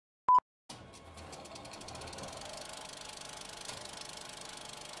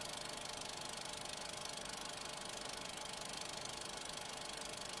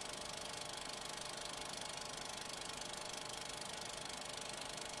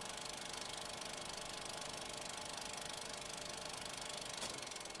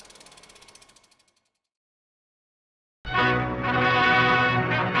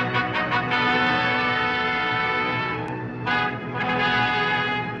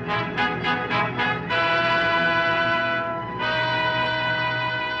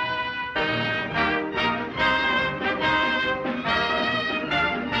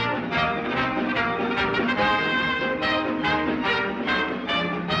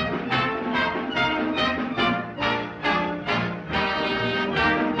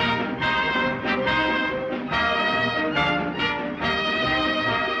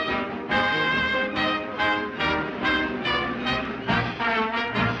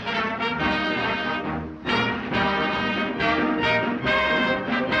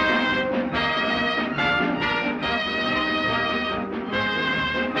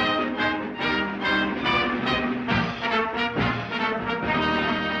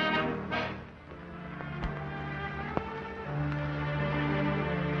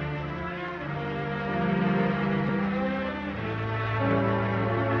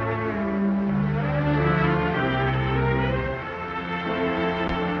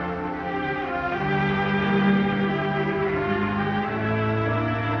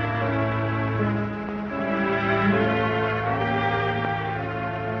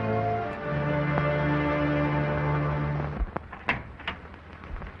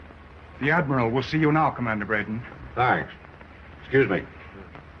The Admiral will see you now, Commander Bradon. Thanks. Excuse me.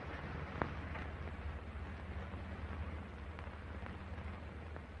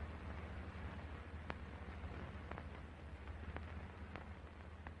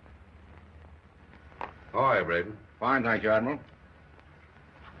 Ahoy, Bradon. Fine, thank you, Admiral.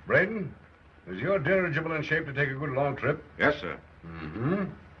 Bradon, is your dirigible in shape to take a good long trip? Yes, sir. Mm-hmm.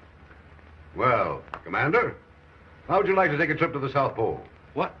 Well, Commander, how would you like to take a trip to the South Pole?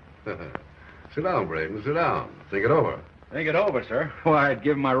 What? Sit down, Bradon, sit down. Think it over. Think it over, sir. Why, I'd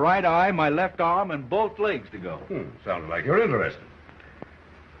give my right eye, my left arm, and both legs to go. Sounds like you're interested.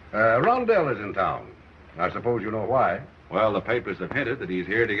 Rondelle is in town. I suppose you know why. Well, the papers have hinted that he's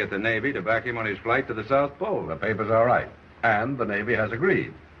here to get the Navy to back him on his flight to the South Pole. The papers are right. And the Navy has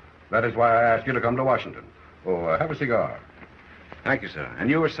agreed. That is why I asked you to come to Washington. Oh, have a cigar. Thank you, sir. And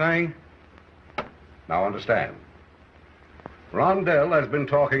you were saying? Now understand. Rondelle has been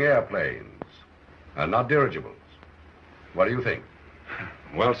talking airplanes, and not dirigibles. What do you think?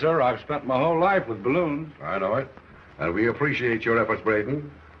 Well, sir, I've spent my whole life with balloons. I know it. And we appreciate your efforts, Bradon.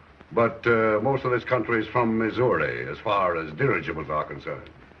 But most of this country is from Missouri, as far as dirigibles are concerned.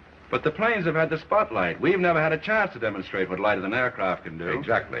 But the planes have had the spotlight. We've never had a chance to demonstrate what lighter than aircraft can do.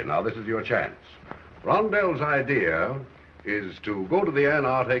 Exactly. Now, this is your chance. Rondelle's idea is to go to the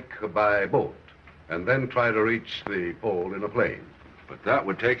Antarctic by boat, and then try to reach the pole in a plane. But that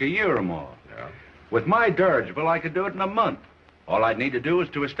would take a year or more. Yeah? With my dirigible, I could do it in a month. All I'd need to do is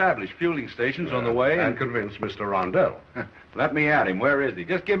to establish fueling stations on the way and convince Mr. Rondelle. Let me at him. Where is he?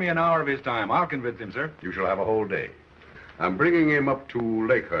 Just give me an hour of his time. I'll convince him, sir. You shall have a whole day. I'm bringing him up to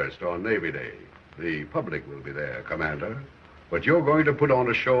Lakehurst on Navy Day. The public will be there, Commander. But you're going to put on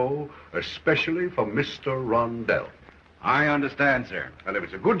a show especially for Mr. Rondelle. I understand, sir. And if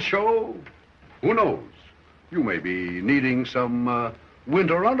it's a good show, who knows? You may be needing some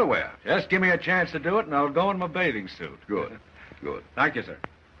winter underwear. Just give me a chance to do it, and I'll go in my bathing suit. Good. Good. Thank you, sir.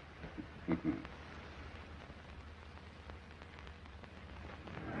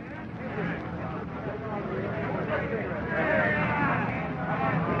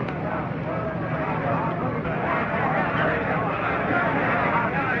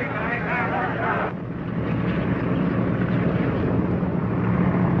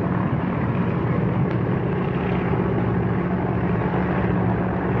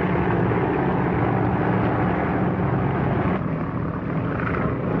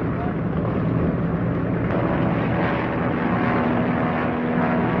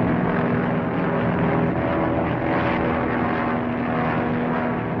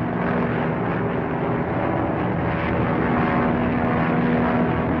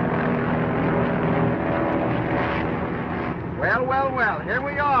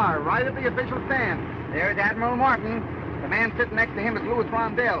 The official stand. There's Admiral Martin. The man sitting next to him is Louis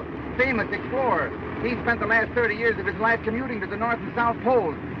Rondelle, famous explorer. He spent the last 30 years of his life commuting to the North and South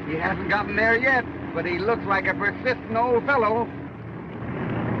Poles. He hasn't gotten there yet, but he looks like a persistent old fellow.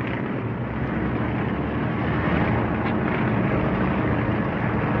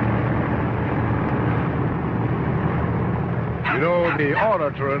 You know, the order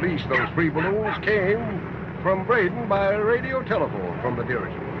to release those free balloons came from Bradon by radio telephone from the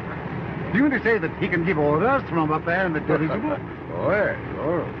dirigible. Do you mean to say that he can give orders from up there in the dirigible? Oh, yes.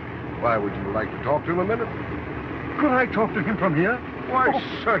 Oh. Why, would you like to talk to him a minute? Could I talk to him from here? Why,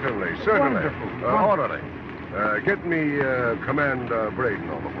 certainly. Wonderful. Orderly. Get me Commander Bradon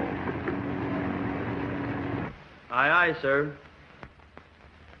on the phone. Aye, aye, sir.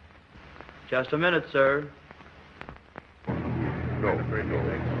 Just a minute, sir. No.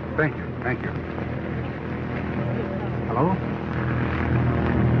 Thank you. Hello?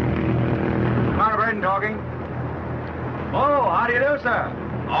 Commander Bradon talking. Oh, how do you do, sir?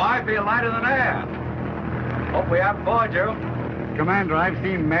 Oh, I feel lighter than air. Hope we haven't bored you. Commander, I've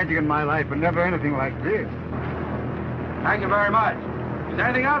seen magic in my life, but never anything like this. Thank you very much. Is there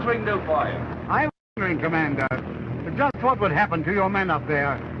anything else we can do for you? I'm wondering, Commander, just what would happen to your men up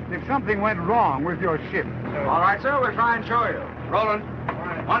there if something went wrong with your ship? All right, sir, we'll try and show you. Roland,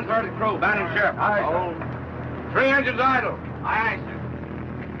 1/3 of crew, man and ship. Aye. Hold. 3 engines idle. Aye, sir.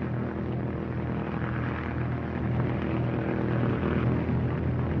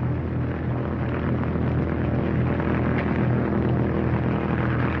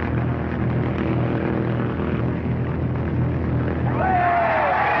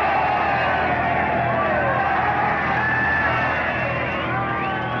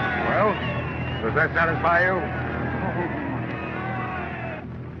 Does that satisfy you?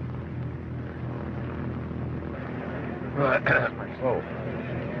 Oh.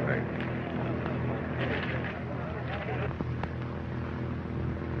 Thanks.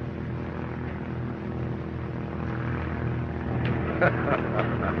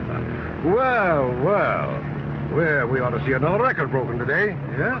 Well, we ought to see another record broken today.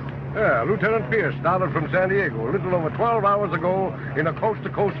 Yeah? Yeah, Lieutenant Pierce started from San Diego a little over 12 hours ago in a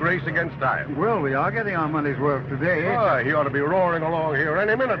coast-to-coast race against time. Well, we are getting our money's worth today. He ought to be roaring along here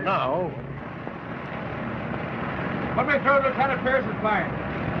any minute now. Put me through Lieutenant Pierce's plane.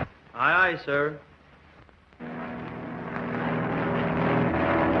 Aye, aye, sir.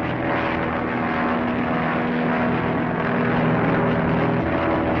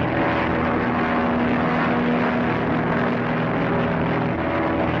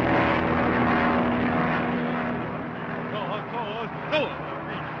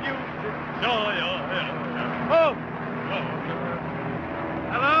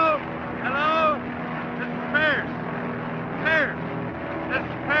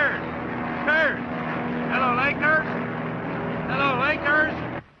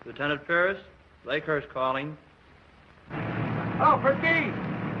 Lieutenant Pierce, Lakehurst calling. Hello, Frisky.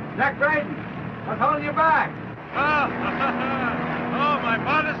 Jack Bradon. What's holding you back? Oh, my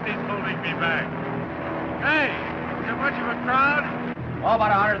modesty's holding me back. Hey, is there much of a crowd? Oh, about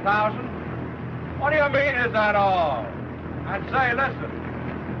 100,000. What do you mean, is that all? And say, listen.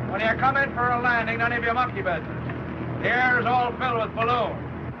 When you come in for a landing, none of your monkey business. The air is all filled with balloons.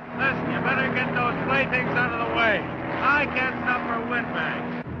 Listen, you better get those playthings out of the way. I can't stop for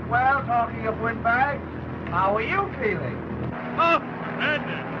windbags. Well, talking of windbags, how are you feeling? Oh,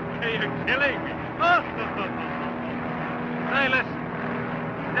 Commander, you're killing me. Oh. Say, listen.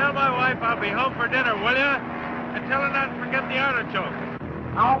 Tell my wife I'll be home for dinner, will you? And tell her not to forget the artichoke.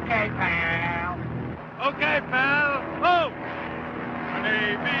 Okay, pal. Okay, pal. Oh!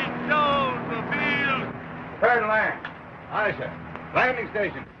 Navy Jones, the field. Prepare to land. Aye, sir. Landing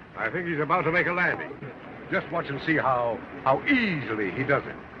station. I think he's about to make a landing. Just watch and see how easily he does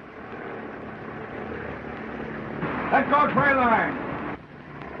it. Let's go trail line.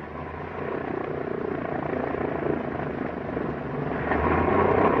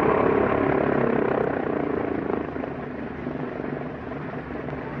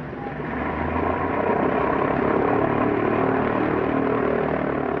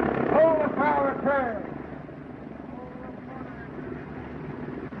 Hold the power trail.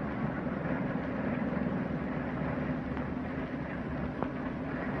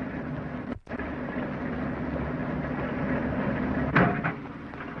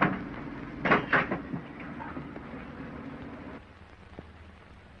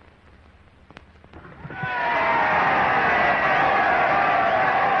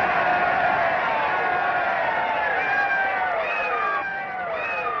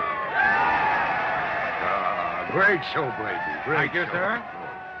 Great show, Brady. Great Thank you, show. sir.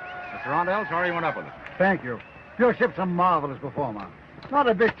 Mr. Rondelle, sorry you went up with us. Thank you. Your ship's a marvelous performer. Not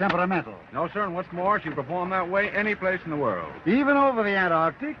a bit temperamental. No, sir, and what's more, she'll perform that way any place in the world. Even over the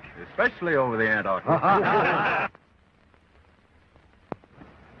Antarctic. Especially over the Antarctic.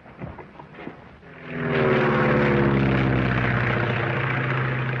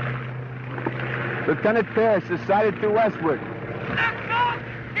 Lieutenant Pierce is sighted to westward. Let's go!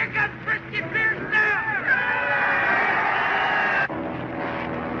 Here comes Frisky Pierce now!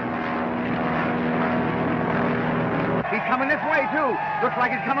 He's coming this way, too. Looks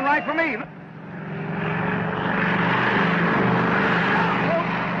like he's coming right for me. Boy,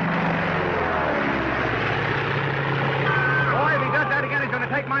 if he does that again, he's going to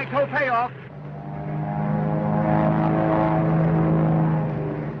take my toupee off.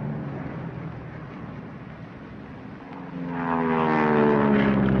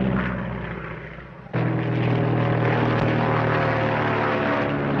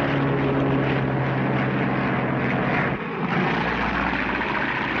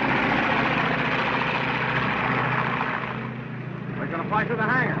 Fly through the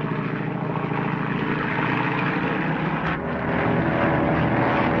hangar.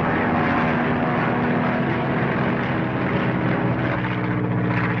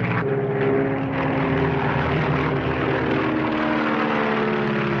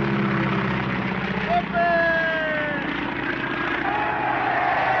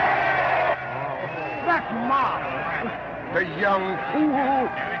 That's marvelous. The young fool.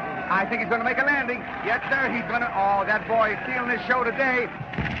 I think he's going to make a landing. Yes, sir, he's going to... Oh, that boy is stealing his show today.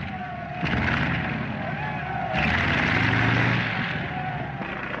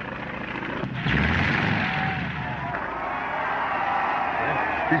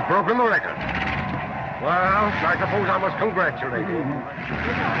 He's broken the record. Well, I suppose I must congratulate him.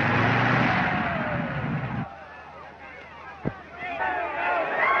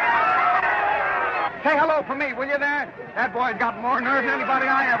 Say hello for me, will you there? That boy's got more nerve than anybody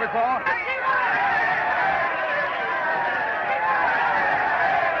I ever saw.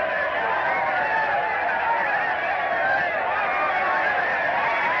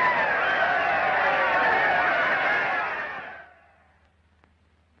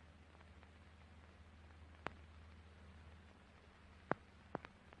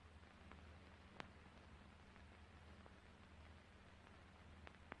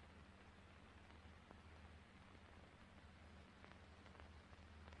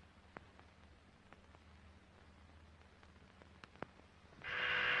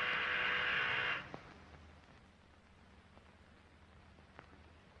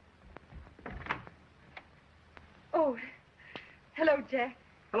 Oh, hello, Jack.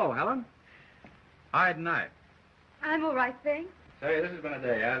 Hello, Helen. Hi tonight. I'm all right, thanks. Say, this has been a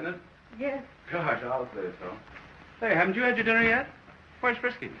day, hasn't it? Yes. Gosh, I'll say so. Hey, haven't you had your dinner yet? Where's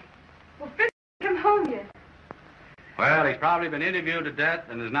Frisky? Well, Frisky come home yet. Well, he's probably been interviewed to death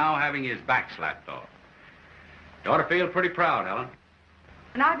and is now having his back slapped off. You ought to feel pretty proud, Helen.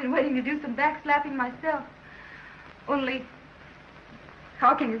 And I've been waiting to do some back slapping myself. Only,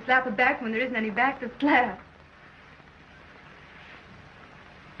 how can you slap a back when there isn't any back to slap?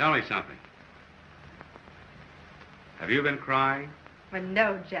 Tell me something. Have you been crying? Well,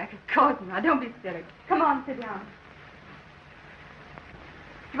 no, Jack, of course not. Don't be silly. Come on, sit down.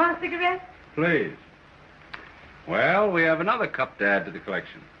 You want a cigarette? Please. Well, we have another cup to add to the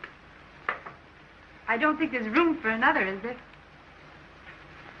collection. I don't think there's room for another, is there?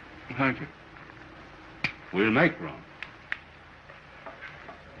 Thank you. We'll make room.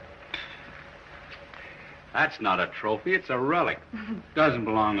 That's not a trophy, it's a relic. Doesn't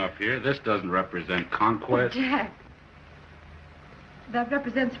belong up here. This doesn't represent conquest. Oh, Jack. That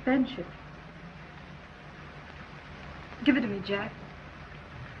represents friendship. Give it to me, Jack.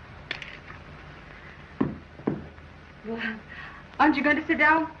 Well, aren't you going to sit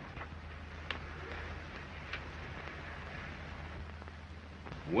down?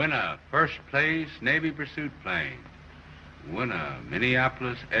 Winner, first place Navy pursuit plane. Winner,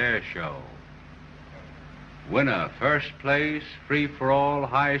 Minneapolis Air Show. Winner, first place, free-for-all,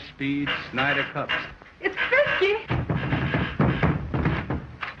 high-speed Snyder Cups. It's Frisky.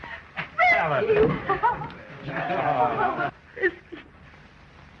 Frisky.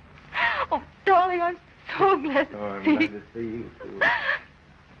 Oh, darling, I'm so glad to I'm see glad to see you, too.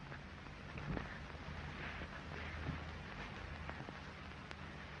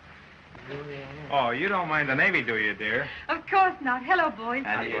 Oh, you don't mind the Navy, do you, dear? Of course not. Hello, boys.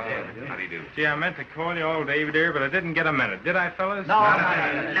 How do you do? How do you do? Gee, I meant to call you old Davy, dear, but I didn't get a minute. Did I, fellas? No,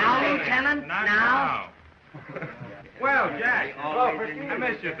 now, Lieutenant, Not now. Well, Jack. Hello, Frisky. I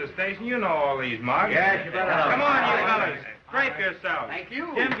missed you at the station. You know all these mugs. Yes, you better. Come on, you fellas. Drape yourselves. Thank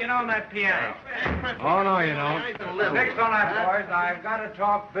you. Jim, get on that piano. Oh, no, you don't. Fix on that, boys. I've got to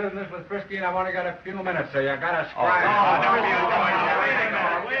talk business with Frisky, and I've only got a few minutes, so you got to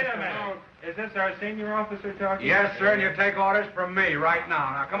Wait a minute. Is this our senior officer talking? Yes, sir, and you take orders from me right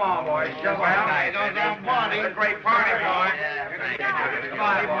now. Now, come on, boys. Show Nice. It's a great party, boys.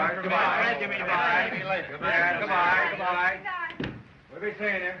 Goodbye, boys. Goodbye. Give me goodbye. Goodbye. We'll be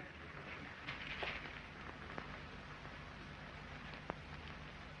seeing you.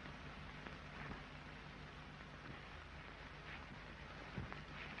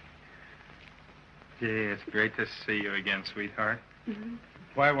 Gee, it's great to see you again, sweetheart. Mm-hmm.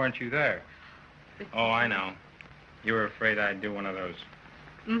 Why weren't you there? Oh, I know. You were afraid I'd do one of those.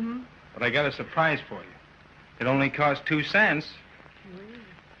 Mm-hmm. But I got a surprise for you. It only cost 2 cents.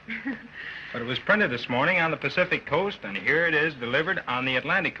 But it was printed this morning on the Pacific coast, and here it is delivered on the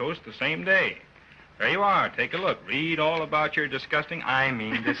Atlantic coast the same day. There you are. Take a look. Read all about your disgusting,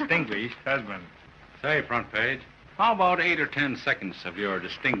 distinguished husband. Say, front page, how about 8 or 10 seconds of your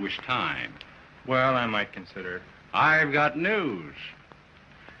distinguished time? Well, I might consider it. I've got news.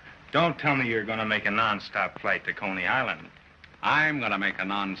 Don't tell me you're going to make a non-stop flight to Coney Island. I'm going to make a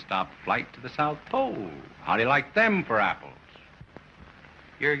non-stop flight to the South Pole. How do you like them for apples?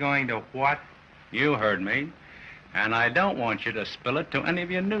 You're going to what? You heard me. And I don't want you to spill it to any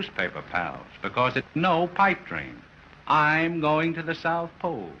of your newspaper pals, because it's no pipe dream. I'm going to the South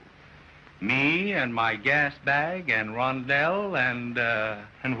Pole. Me and my gas bag and Rondelle and,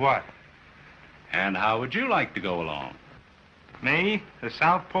 And what? And how would you like to go along? Me? The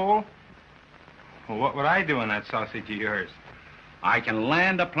South Pole? Well, what would I do in that sausage of yours? I can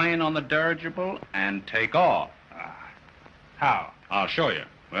land a plane on the dirigible and take off. How? I'll show you.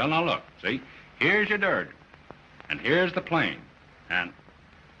 Well, now look. See? Here's your dirigible. And here's the plane. And...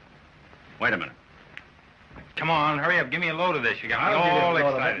 Wait a minute. Come on, hurry up. Give me a load of this. You got me all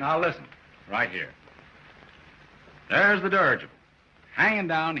excited. Now listen. Right here. There's the dirigible. Hanging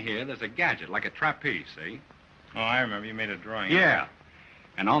down here, there's a gadget, like a trapeze, see? Oh, I remember. You made a drawing. Yeah.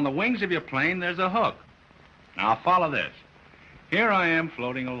 And on the wings of your plane, there's a hook. Now, follow this. Here I am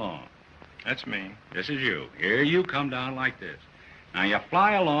floating along. That's me. This is you. Here you come down like this. Now, you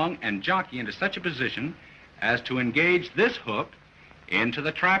fly along and jockey into such a position as to engage this hook into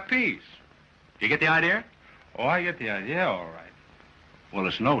the trapeze. Do you get the idea? Oh, I get the idea, all right. Well,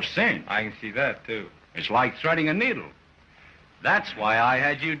 it's no cinch. I can see that, too. It's like threading a needle. That's why I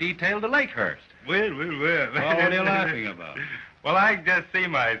had you detailed to Lakehurst. Well. Well, what are you laughing about? Well, I can just see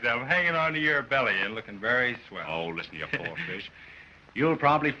myself hanging onto your belly and looking very swell. Oh, listen, you poor fish. You'll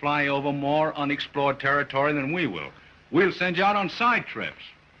probably fly over more unexplored territory than we will. We'll send you out on side trips.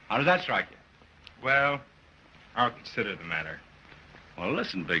 How does that strike you? Well, I'll consider the matter. Well,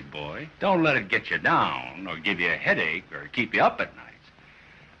 listen, big boy. Don't let it get you down or give you a headache or keep you up at night.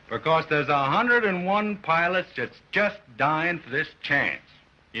 Because there's 101 pilots that's just dying for this chance.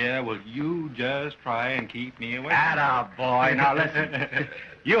 Yeah, well, you just try and keep me away. Atta boy. Now, listen.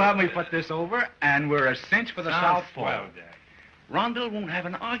 You help me put this over, and we're a cinch for the South Pole. Swell, Jack. Rondelle won't have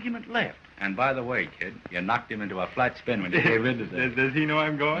an argument left. And by the way, kid, you knocked him into a flat spin when you gave in to this. Does he know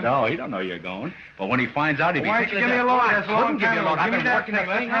I'm going? No, he don't know you're going. But when he finds out, he'll be... Why don't you give me a load? That's a long give you a load. I've been working this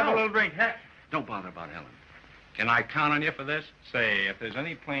Let's thing have a out. little drink. Heck. Don't bother about Helen. Can I count on you for this? Say, if there's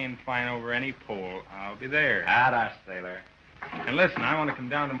any plane flying over any pole, I'll be there. Atta, sailor. And listen, I want to come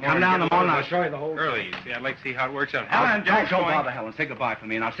down tomorrow. Come down tomorrow, and I'll show you the whole early. You see, I'd like to see how it works out. Helen, Jack's don't going. bother Helen. Say goodbye for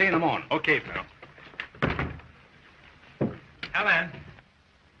me, and I'll see you in the morning. Okay, pal. Helen.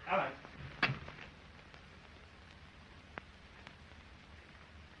 Helen.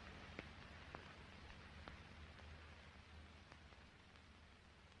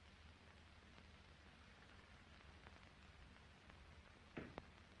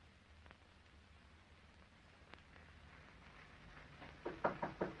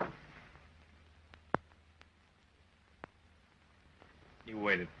 You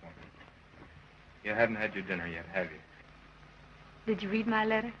waited for me. You haven't had your dinner yet, have you? Did you read my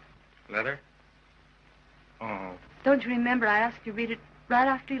letter? Letter? Oh, Don't you remember I asked you to read it right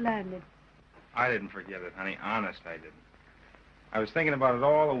after you landed? I didn't forget it, honey. Honest, I didn't. I was thinking about it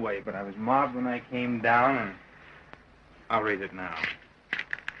all the way, but I was mobbed when I came down, and I'll read it now.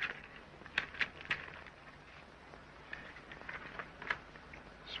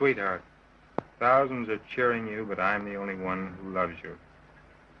 Sweetheart, thousands are cheering you, but I'm the only one who loves you.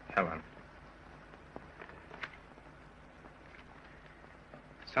 Helen.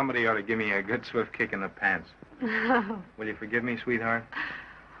 Somebody ought to give me a good swift kick in the pants. Will you forgive me, sweetheart?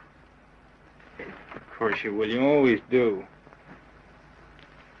 Of course you will. You always do.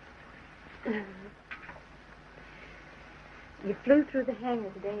 You flew through the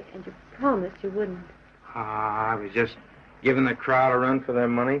hangar today, and you promised you wouldn't. I was just giving the crowd a run for their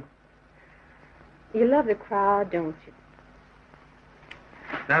money. You love the crowd, don't you?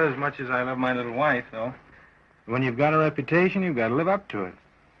 Not as much as I love my little wife, though. When you've got a reputation, you've got to live up to it.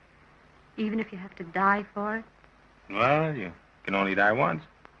 Even if you have to die for it? Well, you can only die once.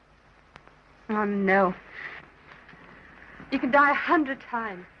 Oh, no. You can die 100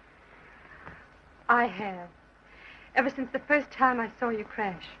 times. I have. Ever since the first time I saw you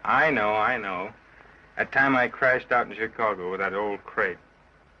crash. I know. That time I crashed out in Chicago with that old crate.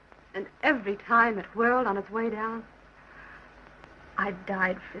 And every time it whirled on its way down, I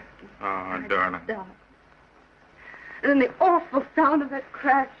died, Frisky. Oh, darling. I died. And then the awful sound of that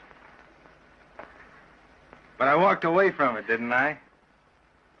crash. But I walked away from it, didn't I?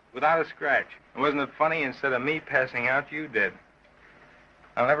 Without a scratch. Wasn't it funny? Instead of me passing out, you did.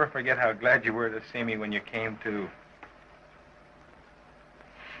 I'll never forget how glad you were to see me when you came to.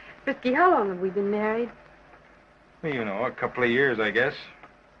 Frisky, how long have we been married? Well, you know, a couple of years, I guess.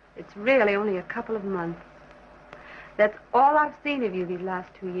 It's really only a couple of months. That's all I've seen of you these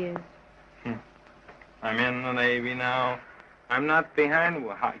last 2 years. I'm in the Navy now. I'm not behind.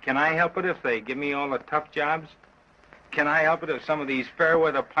 Can I help it if they give me all the tough jobs? Can I help it if some of these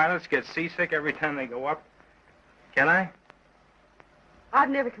fair-weather pilots get seasick every time they go up? Can I? I've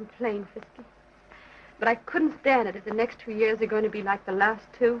never complained, Frisky. But I couldn't stand it if the next 2 years are going to be like the last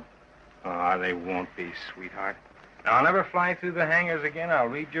 2. Oh, they won't be, sweetheart. Now, I'll never fly through the hangars again. I'll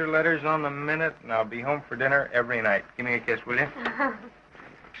read your letters on the minute, and I'll be home for dinner every night. Give me a kiss, will you?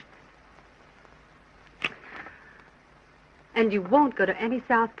 And you won't go to any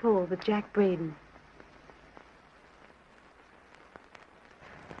South Pole with Jack Bradon.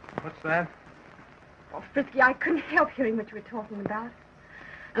 What's that? Oh, Frisky, I couldn't help hearing what you were talking about.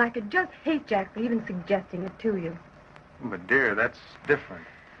 And I could just hate Jack for even suggesting it to you. But, dear, that's different.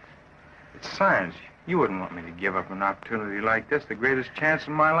 It's science. You wouldn't want me to give up an opportunity like this, the greatest chance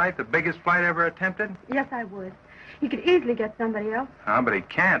in my life, the biggest flight ever attempted? Yes, I would. He could easily get somebody else. But he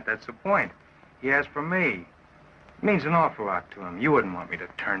can't. That's the point. He asked for me. It means an awful lot to him. You wouldn't want me to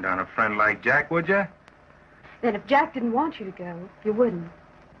turn down a friend like Jack, would you? Then if Jack didn't want you to go, you wouldn't.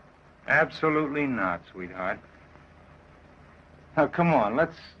 Absolutely not, sweetheart. Now, come on,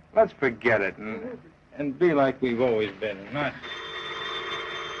 let's forget it and be like we've always been, not...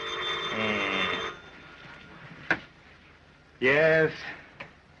 Yes.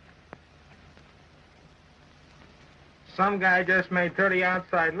 Some guy just made 30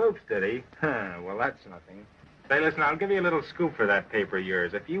 outside loops, did he? Well, that's nothing. Say, listen, I'll give you a little scoop for that paper of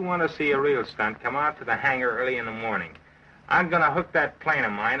yours. If you want to see a real stunt, come out to the hangar early in the morning. I'm going to hook that plane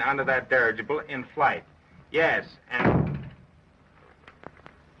of mine onto that dirigible in flight. Yes, and...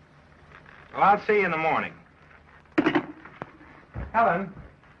 Well, I'll see you in the morning. Helen.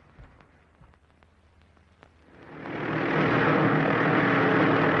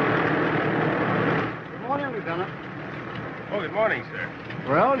 Good morning, Lieutenant. Oh, good morning, sir.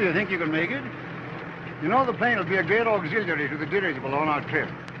 Well, do you think you can make it? You know, the plane will be a great auxiliary to the dirigible on our trip.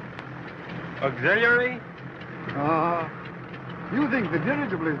 Auxiliary? You think the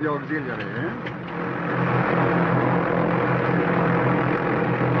dirigible is the auxiliary, eh?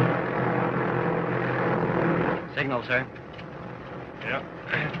 Signal, sir. Yep.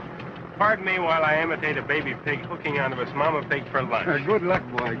 Pardon me while I imitate a baby pig hooking onto its mama pig for lunch. Good luck,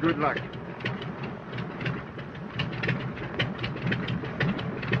 boy. Good luck.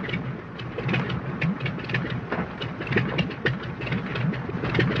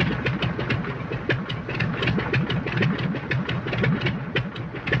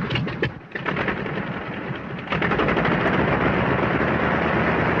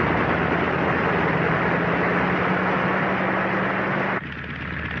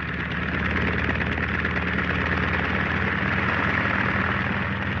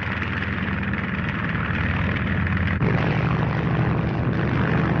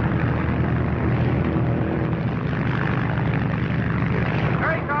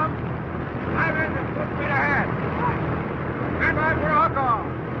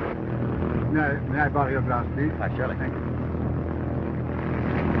 May I borrow your glass, please? Surely. Thank you.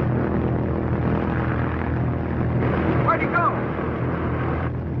 Where'd he go?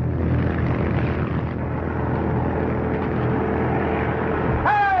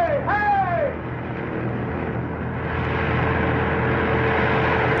 Hey! Hey!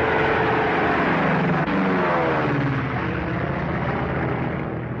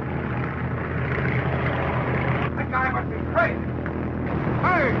 That guy must be crazy.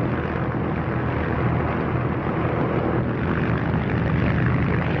 Hey!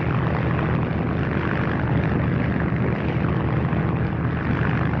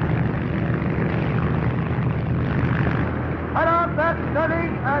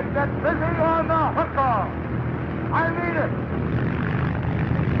 And get busy on the hook off. I mean it.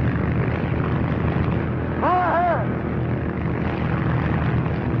 Go ahead.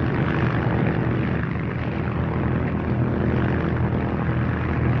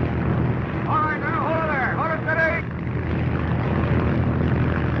 All right, now hold it there. Hold it steady.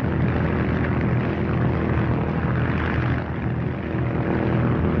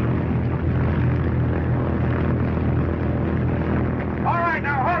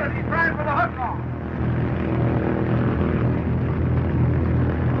 Now hold it. He's trying for the hook off.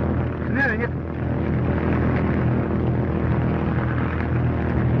 Nearing it.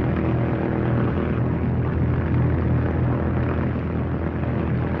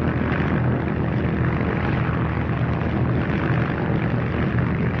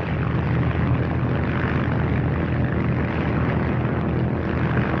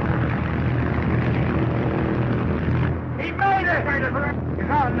 He made it. He's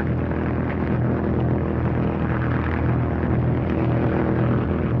on.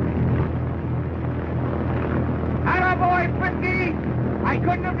 Boy, Frisky! I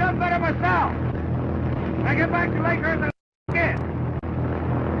couldn't have done better myself. Now get back to Lakers and again.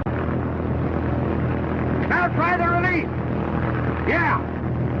 Now try the release. Yeah.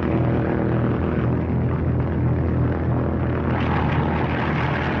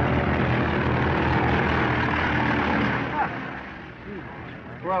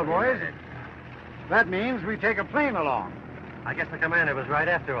 Well, boys, that means we take a plane along. I guess the commander was right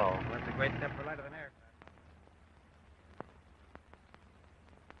after all. That's a great step for light of an aircraft.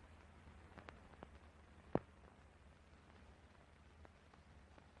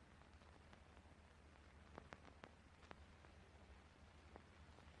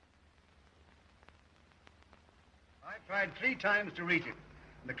 I tried 3 times to reach it.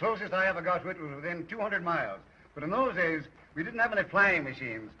 And the closest I ever got to it was within 200 miles. But in those days, we didn't have any flying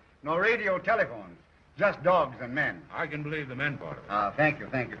machines, nor radio telephones, just dogs and men. I can believe the men part of it. Thank you,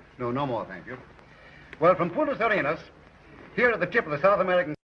 thank you. No more, thank you. Well, from Punta Serenas, here at the tip of the South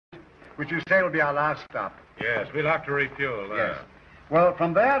American, which you say will be our last stop. Yes, we'll have to refuel there. Yes. Well,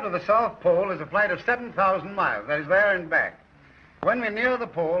 from there to the South Pole is a flight of 7,000 miles. That is there and back. When we're near the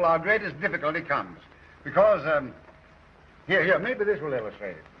pole, our greatest difficulty comes. Because, here, maybe this will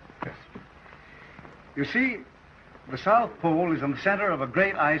illustrate it. Yes. You see, the South Pole is in the center of a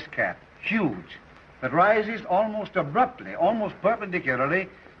great ice cap, huge, that rises almost abruptly, almost perpendicularly,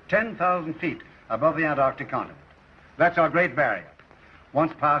 10,000 feet above the Antarctic continent. That's our Great Barrier.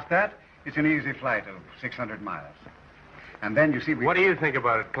 Once past that, it's an easy flight of 600 miles. And then, you see, What do you think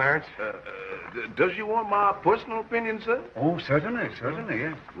about it, Clarence? Does you want my personal opinion, sir? Oh, certainly,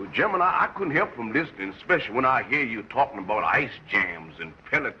 yes. Well, Jim, and I couldn't help from listening, especially when I hear you talking about ice jams and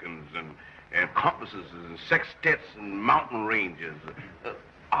pelicans and compasses and sextets and mountain ranges.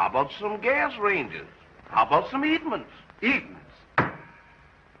 How about some gas ranges? How about some eatments? Eatments?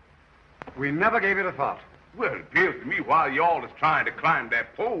 We never gave it a thought. Well, it appears to me while y'all is trying to climb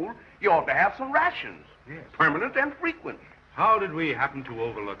that pole, you ought to have some rations. Yes. Permanent and frequent. How did we happen to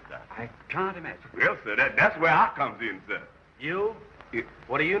overlook that? I can't imagine. Well, sir, that's where I comes in, sir. You?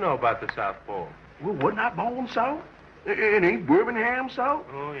 What do you know about the South Pole? Well, wasn't I born south? It ain't Birmingham south?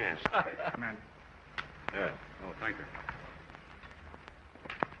 Oh, yes. Man. Yeah. Oh, thank you.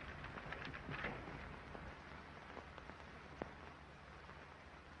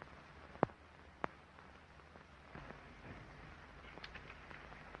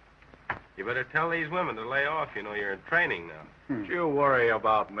 You better tell these women to lay off. You know, you're in training now. Don't you worry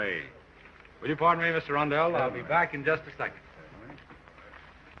about me. Will you pardon me, Mr. Rondelle? I'll be back in just a second.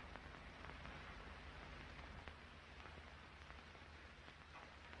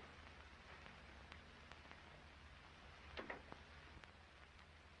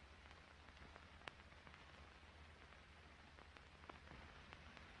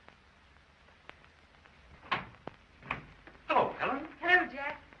 Hello,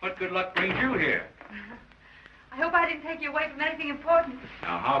 Jack. What good luck brings you here? I hope I didn't take you away from anything important.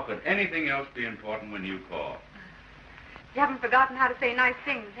 Now, how could anything else be important when you call? You haven't forgotten how to say nice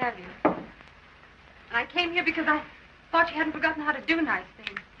things, have you? And I came here because I thought you hadn't forgotten how to do nice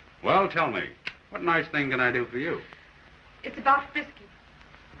things. Well, tell me, what nice thing can I do for you? It's about Frisky.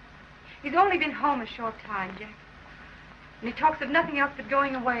 He's only been home a short time, Jack. And he talks of nothing else but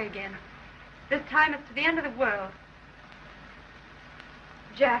going away again. This time it's to the end of the world.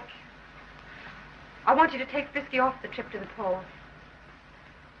 Jack, I want you to take Frisky off the trip to the pole.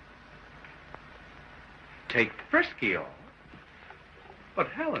 Take Frisky off? But,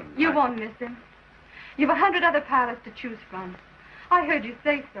 Helen... You won't miss him. You've 100 other pilots to choose from. I heard you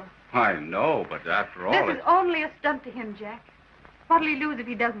say so. I know, but after all... This is only a stunt to him, Jack. What'll he lose if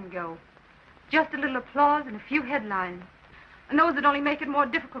he doesn't go? Just a little applause and a few headlines. And those that only make it more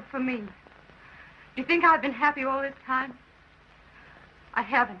difficult for me. Do you think I've been happy all this time? I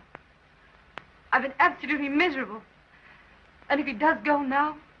haven't. I've been absolutely miserable. And if he does go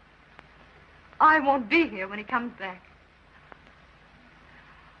now, I won't be here when he comes back.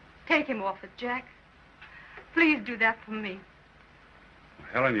 Take him off it, Jack. Please do that for me.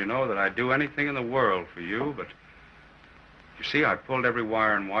 Helen, you know that I'd do anything in the world for you, but... You see, I pulled every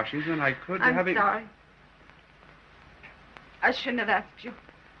wire in Washington. I could I'm have... sorry. I shouldn't have asked you.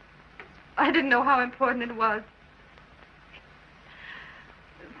 I didn't know how important it was.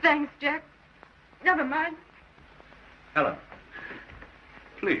 Thanks, Jack. Never mind. Helen,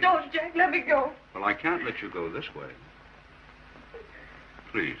 please. Don't, Jack. Let me go. Well, I can't let you go this way.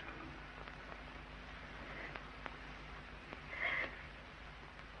 Please.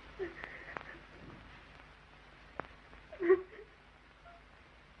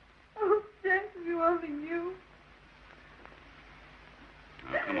 Oh, Jack, if you only knew.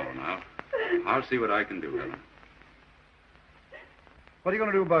 Now, come on now. I'll see what I can do, Helen. What are you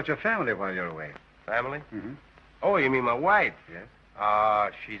going to do about your family while you're away? Family? Mm-hmm. Oh, you mean my wife? Yes. Ah,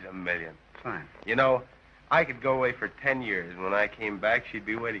 she's a million. Fine. You know, I could go away for 10 years. When I came back, she'd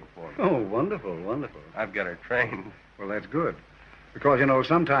be waiting for me. Oh, wonderful, wonderful. I've got her trained. Well, that's good. Because, you know,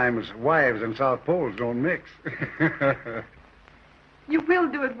 sometimes wives and South Poles don't mix. You will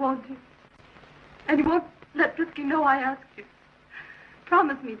do it, won't you? And you won't let Frisky know I asked you.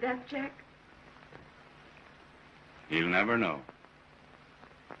 Promise me that, Jack. He'll never know.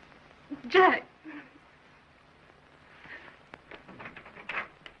 Jack.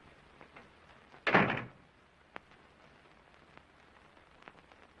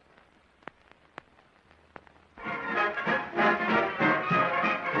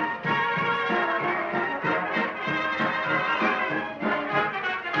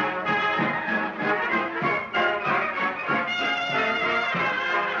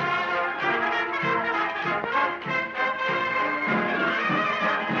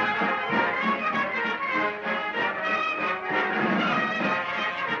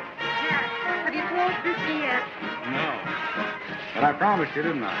 But I promised you,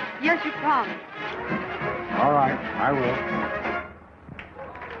 didn't I? Yes, you promised. All right, I will.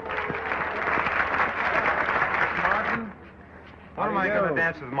 Martin, when am I going to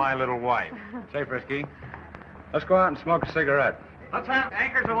dance with my little wife? Say, Frisky, let's go out and smoke a cigarette. Let's have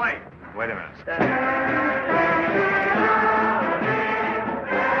anchors away. Wait a minute.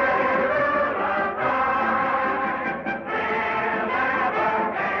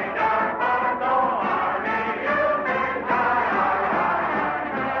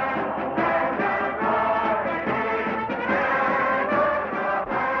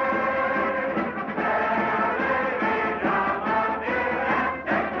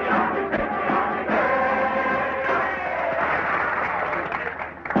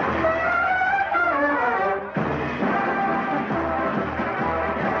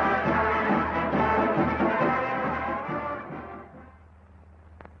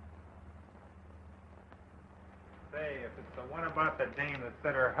 About the dame that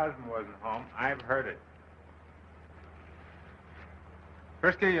said her husband wasn't home. I've heard it.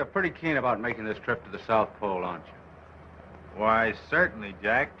 Frisky, you're pretty keen about making this trip to the South Pole, aren't you? Why, certainly,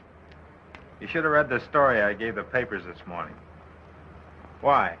 Jack. You should have read the story I gave the papers this morning.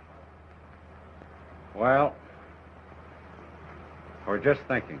 Why? Well, we're just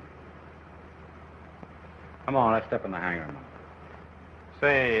thinking. Come on, let's step in the hangar.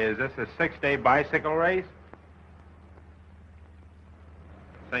 Say, is this a 6-day bicycle race?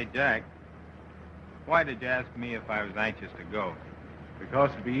 Say, Jack, why did you ask me if I was anxious to go?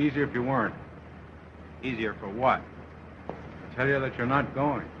 Because it'd be easier if you weren't. Easier for what? I tell you that you're not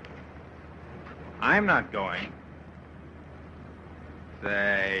going. I'm not going.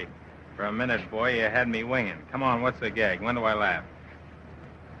 Say, for a minute, boy, you had me winging. Come on, what's the gag? When do I laugh?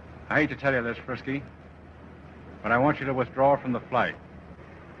 I hate to tell you this, Frisky, but I want you to withdraw from the flight.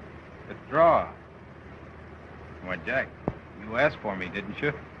 Withdraw? Why, Jack, you asked for me, didn't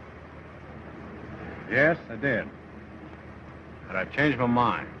you? Yes, I did. But I've changed my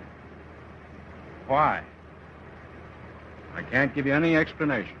mind. Why? I can't give you any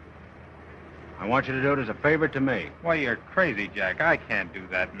explanation. I want you to do it as a favor to me. Why, you're crazy, Jack. I can't do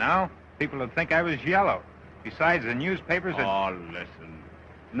that now. People would think I was yellow. Besides, the newspapers are... Oh, listen.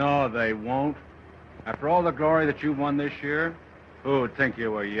 No, they won't. After all the glory that you've won this year, who would think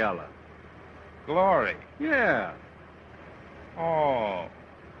you were yellow? Glory? Yeah. Oh,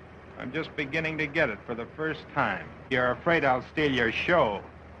 I'm just beginning to get it for the first time. You're afraid I'll steal your show.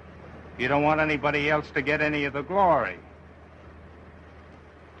 You don't want anybody else to get any of the glory.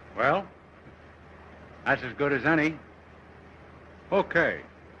 Well, that's as good as any. Okay.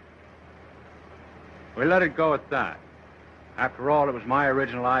 We let it go at that. After all, it was my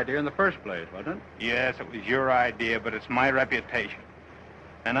original idea in the first place, wasn't it? Yes, it was your idea, but it's my reputation.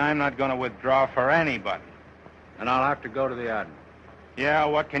 And I'm not going to withdraw for anybody. And I'll have to go to the Admiral. Yeah,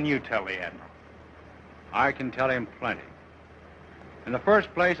 what can you tell the Admiral? I can tell him plenty. In the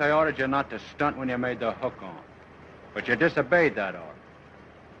first place, I ordered you not to stunt when you made the hook on. But you disobeyed that order.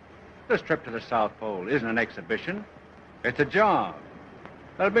 This trip to the South Pole isn't an exhibition. It's a job.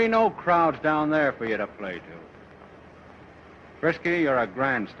 There'll be no crowds down there for you to play to. Frisky, you're a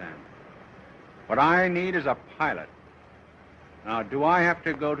grandstand. What I need is a pilot. Now, do I have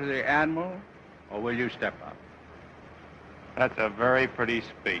to go to the Admiral, or will you step up? That's a very pretty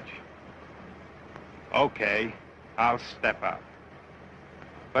speech. Okay, I'll step up.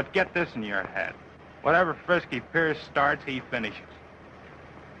 But get this in your head. Whatever Frisky Pierce starts, he finishes.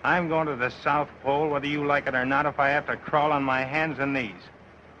 I'm going to the South Pole, whether you like it or not, if I have to crawl on my hands and knees.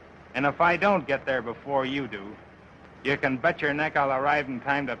 And if I don't get there before you do, you can bet your neck I'll arrive in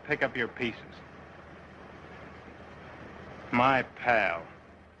time to pick up your pieces. My pal.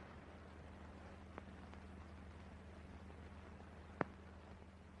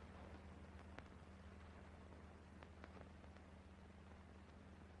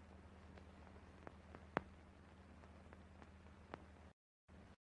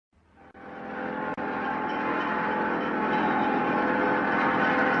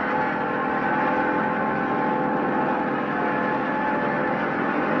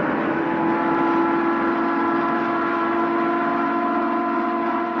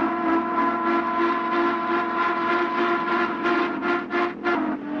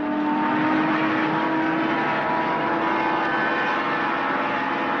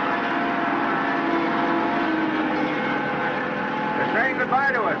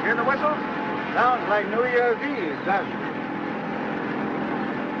 Goodbye to us. Hear the whistle? Sounds like New Year's Eve, doesn't it?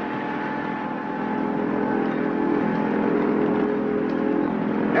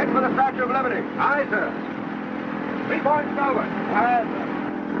 Head for the Statue of Liberty. Aye, sir. 3 points forward. Aye, sir.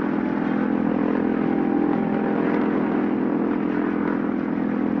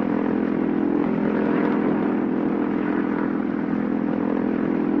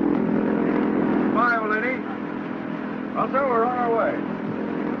 Fine, lady. Well, sir, we're on our way.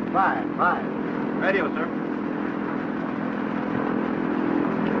 Fine, fine. Radio, sir.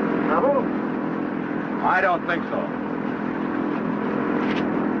 trouble? I don't think so.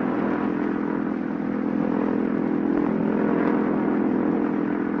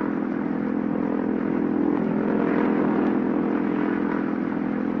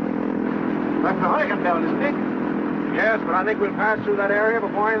 That's the Hurricane Belt, isn't it? Yes, but I think we'll pass through that area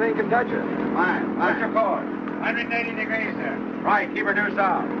before anything can touch us. Fine. What's your course? 180 degrees, sir. Right, keep her due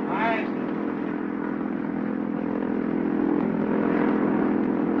south. Aye.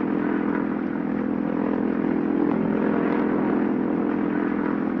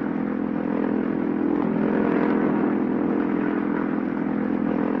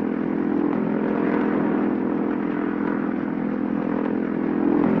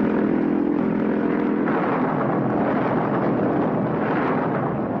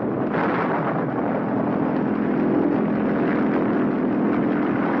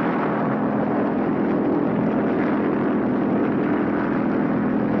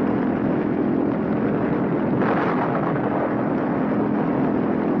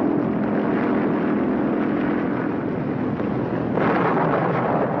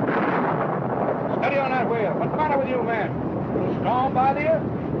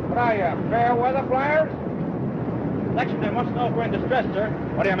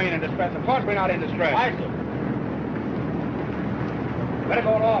 What do you mean in distress? Of course we're not in distress. Aye, sir. Better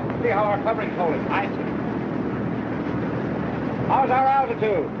go aloft and see how our covering's holding. Aye, sir. How's our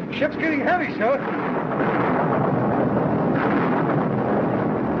altitude? Ship's getting heavy, sir.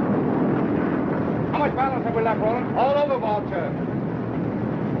 How much balance have we left, Roland? All overboard, sir.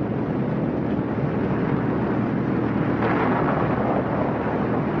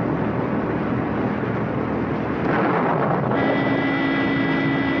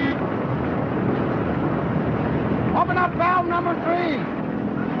 Number 3.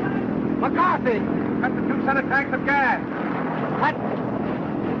 McCarthy. Cut the 2 center tanks of gas. What?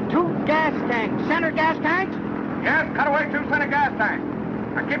 2 gas tanks. Center gas tanks? Yes, cut away 2 center gas tanks.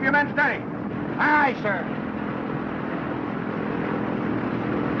 Now keep your men steady. Aye, sir.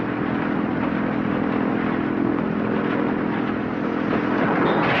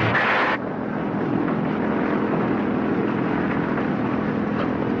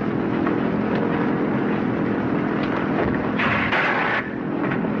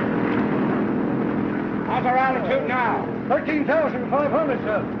 How's our altitude now? 13,500,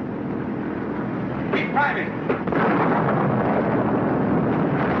 sir. Keep climbing.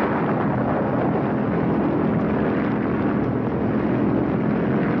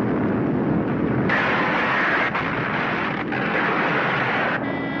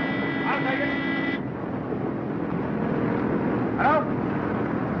 I'll take it. Hello?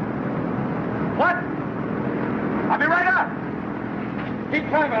 What? I'll be right up. Keep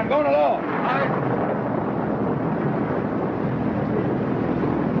climbing. I'm going along. Aye.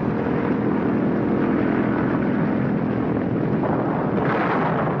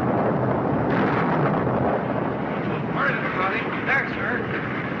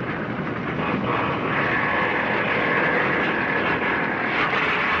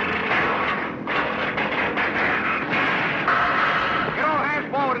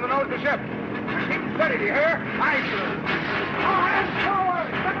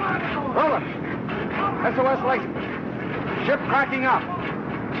 Up.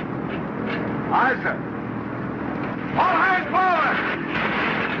 Aye, sir. All hands forward!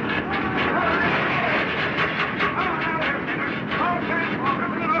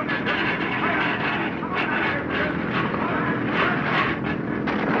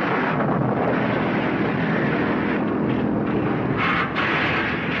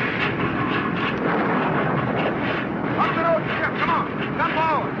 Up the nose of the ship, come on. Come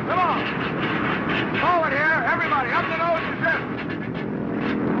forward, come on. Forward here, everybody, up the nose of the ship.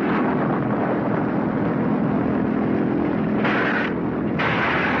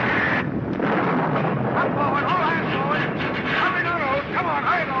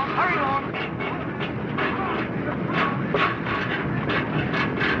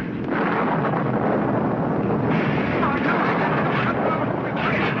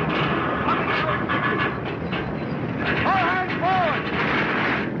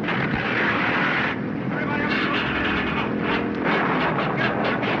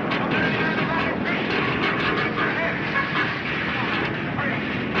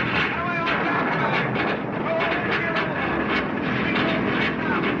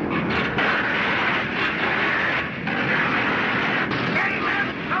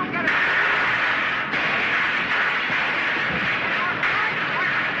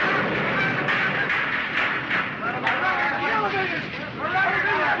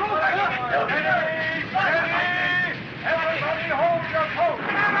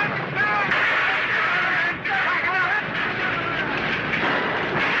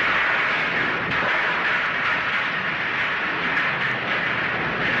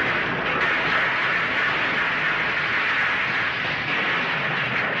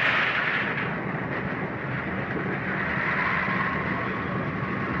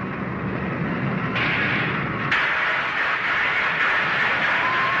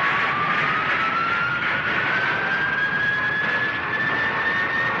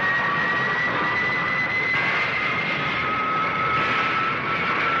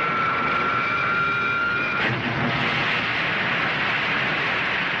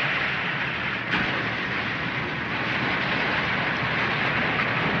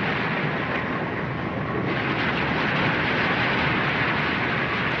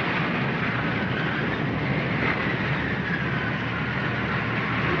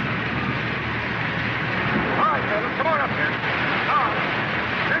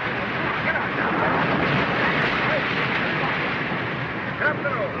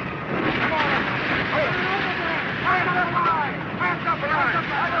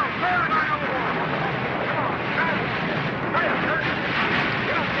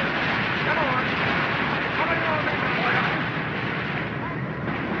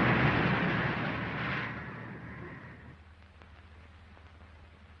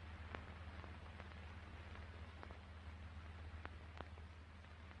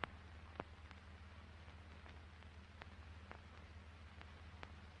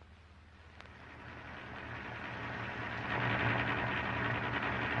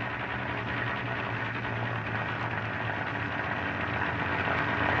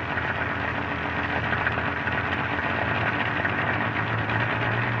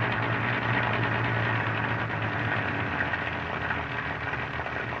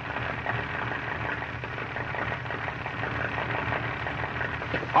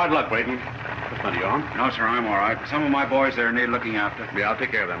 Hard luck, Bradon. What's matter, you on? No, sir, I'm all right. Some of my boys there need looking after. Yeah, I'll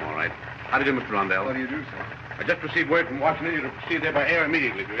take care of them, all right. How do you do, Mr. Rondelle? What do you do, sir? I just received word from Washington you to proceed there by air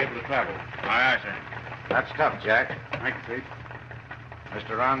immediately if you're able to travel. Aye, aye, sir. That's tough, Jack. Thank you, Pete.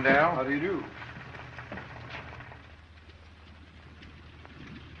 Mr. Rondelle? How do you do?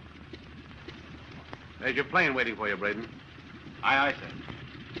 There's your plane waiting for you, Bradon. Aye, aye, sir.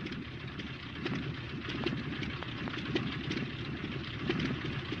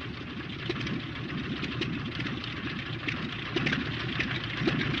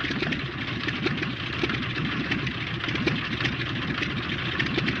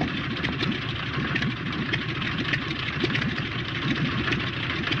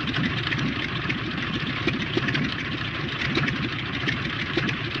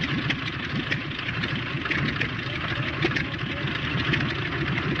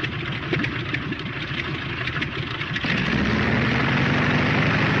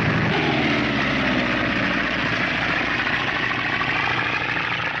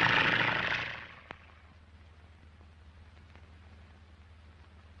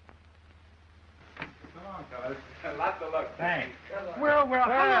 Lots of luck. Thanks. Well,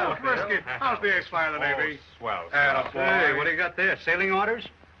 hello, Frisky. How's the ace-fly of the Navy? Swell. Hey, what do you got there? Sailing orders?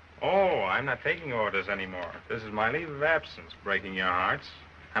 Oh, I'm not taking orders anymore. This is my leave of absence, breaking your hearts.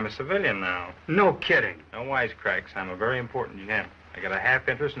 I'm a civilian now. No kidding. No wisecracks. I'm a very important gent. I got a half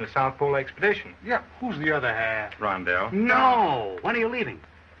interest in the South Pole expedition. Yeah, who's the other half? Rondelle. No. When are you leaving?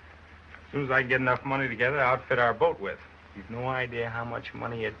 As soon as I get enough money together to outfit our boat with. You've no idea how much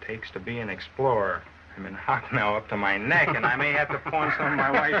money it takes to be an explorer. I'm in hot now up to my neck, and I may have to pawn some of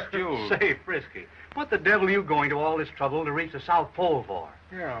my wife's jewels. Say, Frisky, what the devil are you going to all this trouble to reach the South Pole for?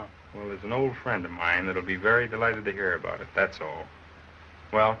 Yeah. Well, there's an old friend of mine that'll be very delighted to hear about it, that's all.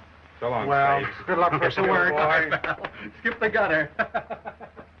 Well, so long, Well, Spades. good luck for some work. Boy. Skip the gutter.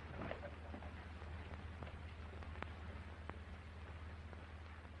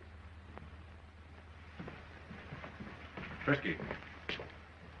 Frisky.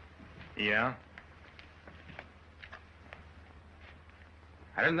 Yeah?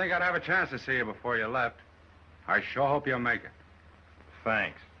 I didn't think I'd have a chance to see you before you left. I sure hope you'll make it.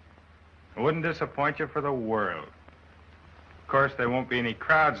 Thanks. I wouldn't disappoint you for the world. Of course, there won't be any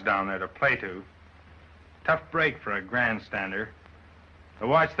crowds down there to play to. Tough break for a grandstander. But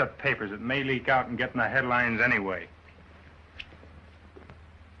watch the papers. It may leak out and get in the headlines anyway.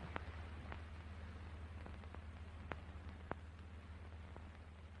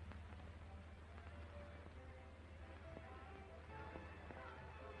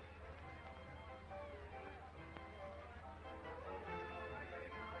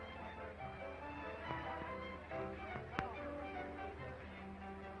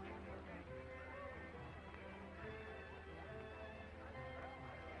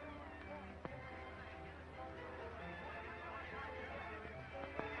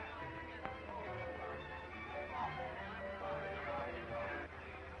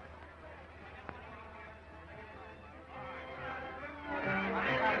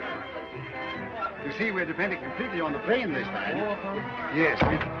 You see, we're depending completely on the plane this time. Yes. It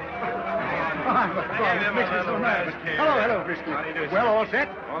makes me so nervous. Hello, Frisky. How do you do, sir? Well, all set?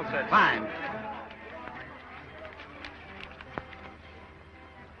 All set. Fine.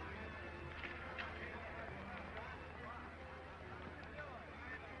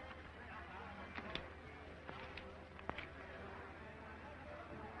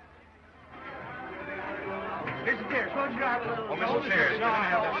 Listen here, slow drive a little. Oh, Mr. Sears.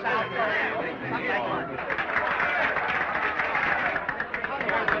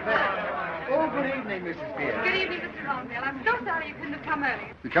 Oh, good evening, Mrs. Spears. Good evening, Mr. Rondelle. I'm so sorry you couldn't have come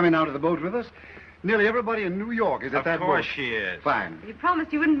earlier. You coming out of the boat with us? Nearly everybody in New York is at that boat. Of course she is. Fine. You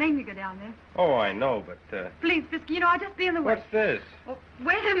promised you wouldn't make me go down there. Oh, I know, but, Please, Frisky, I'll just be in the way. what's this? Oh,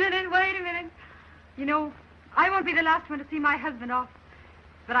 wait a minute. I won't be the last one to see my husband off.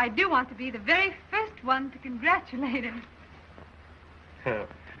 But I do want to be the very first one to congratulate him.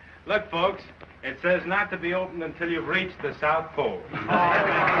 Look, folks, it says not to be opened until you've reached the South Pole.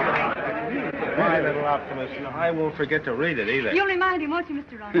 My little optimist. I won't forget to read it either. You'll remind him, won't you,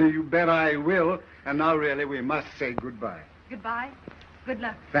 Mr. Rondelle? You bet I will. And now, really, we must say goodbye. Goodbye. Good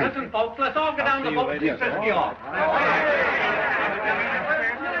luck. Thank you. Folks, let's all get down the boat and see Frisky off.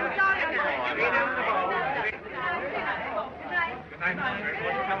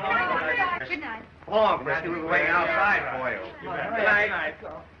 Good night. Come along, Frisky. We'll be waiting outside for you. Good night.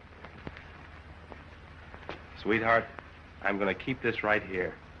 Sweetheart, I'm going to keep this right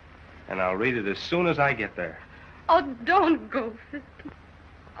here. And I'll read it as soon as I get there. Oh, don't go, Frisky.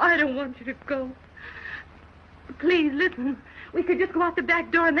 I don't want you to go. Please, listen. We could just go out the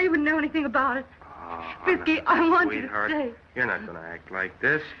back door and they wouldn't know anything about it. Oh, Frisky, now, I want sweetheart, you to stay. You're not going to act like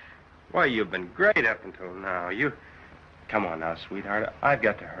this. Why, you've been great up until now. Come on now, sweetheart. I've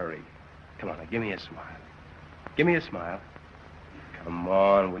got to hurry. Come on, now, give me a smile. Give me a smile. Come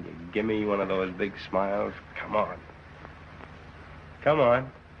on, will you give me one of those big smiles? Come on. Come on.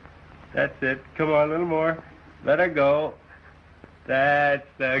 That's it. Come on, a little more. Let her go. That's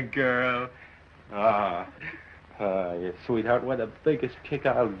the girl. Yeah, sweetheart, what the biggest kick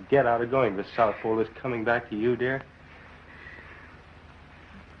I'll get out of going to the South Pole is coming back to you, dear.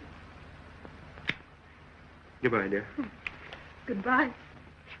 Goodbye, dear. Goodbye.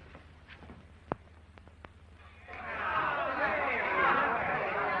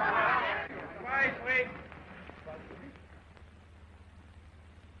 Bye, sweet.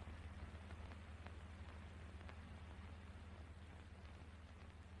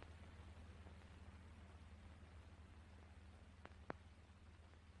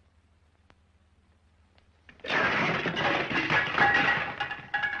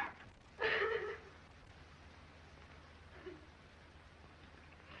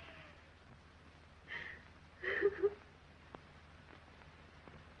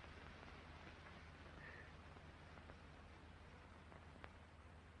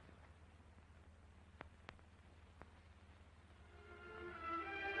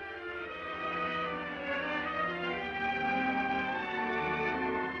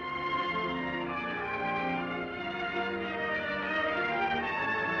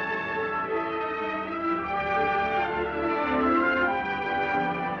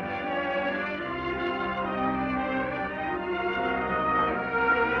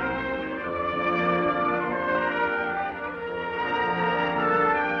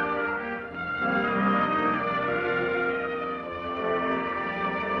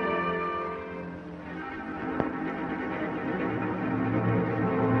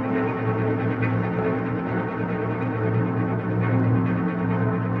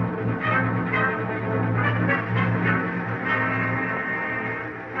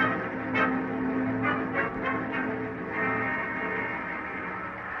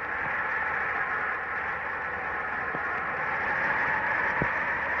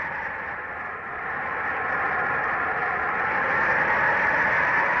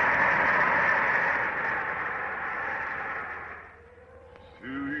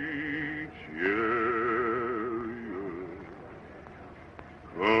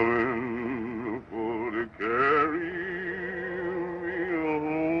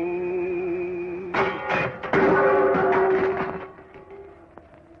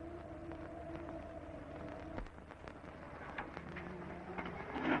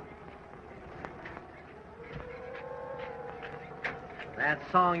 That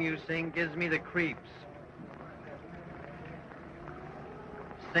song you sing gives me the creeps.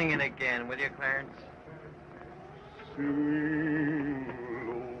 Sing it again, will you, Clarence? Sing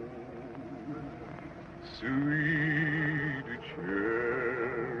low, sweet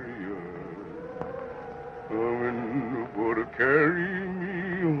chariot, coming for to carry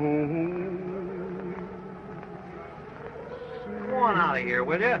me home. Go on out of here,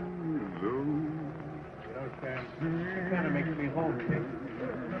 will you? It kind of makes me homesick.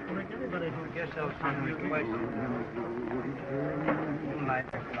 Everybody who gets those hungry questions. Moonlight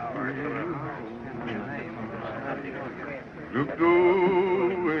flowers. Look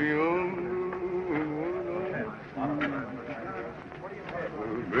over yonder.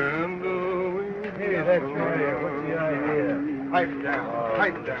 Hey, that's right. What's the idea? Pipe down.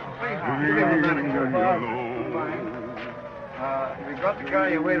 Pipe down. We've got to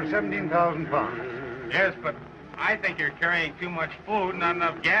carry a weight of 17,000 pounds. Yes, but I think you're carrying too much food, not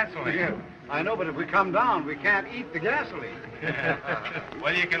enough gasoline. Yeah, I know, but if we come down, we can't eat the gasoline.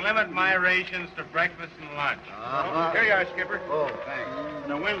 Well, you can limit my rations to breakfast and lunch. Here you are, Skipper. Oh, thanks.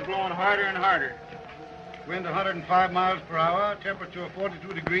 The wind's blowing harder and harder. Wind 105 miles per hour, temperature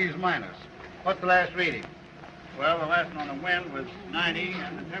 42 degrees minus. What's the last reading? Well, the last one on the wind was 90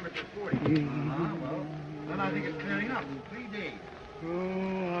 and the temperature 40. Well, then I think it's clearing up in 3 days.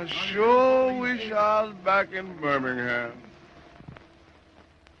 Oh, I sure wish I was back in Birmingham.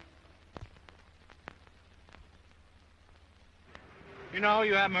 You know,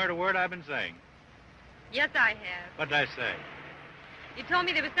 you haven't heard a word I've been saying. Yes, I have. What did I say? You told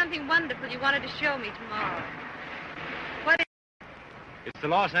me there was something wonderful you wanted to show me tomorrow. What is it? It's the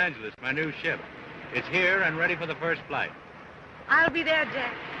Los Angeles, my new ship. It's here and ready for the first flight. I'll be there,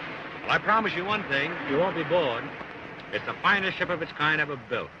 Jack. Well, I promise you one thing. You won't be bored. It's the finest ship of its kind ever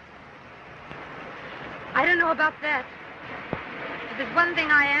built. I don't know about that. But there's one thing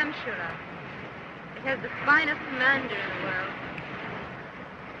I am sure of. that has the finest commander in the world.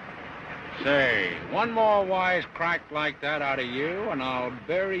 Say, one more wise crack like that out of you, and I'll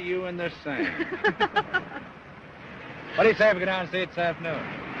bury you in the sand. What do you say if we go down and see it this afternoon?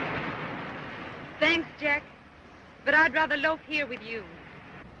 Thanks, Jack. But I'd rather loaf here with you.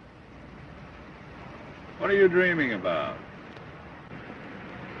 What are you dreaming about?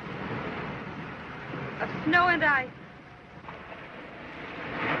 Of snow and ice.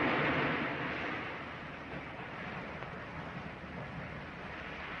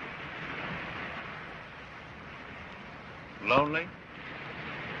 Lonely?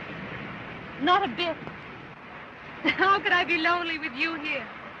 Not a bit. How could I be lonely with you here?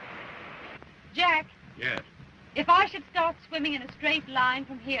 Jack. Yes. If I should start swimming in a straight line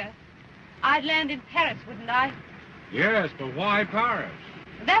from here, I'd land in Paris, wouldn't I? Yes, but why Paris?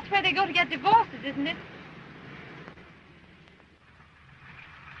 That's where they go to get divorces, isn't it?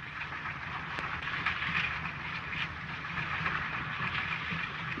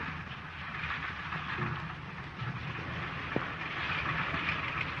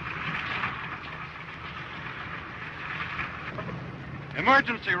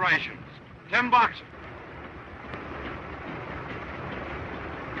 Emergency rations. 10 boxes.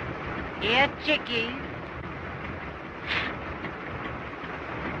 Yeah, chickie.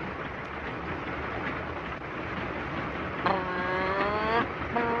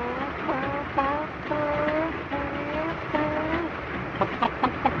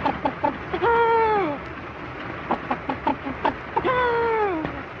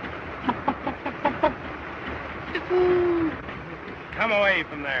 Come away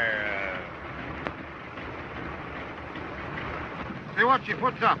from there. See what she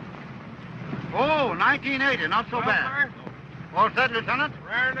puts up. Oh, 1980, not so bad. All set, Lieutenant?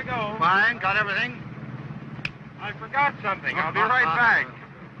 Raring to go. Fine, got everything. I forgot something. I'll be right back.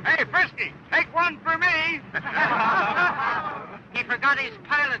 Hey, Frisky, take one for me. He forgot his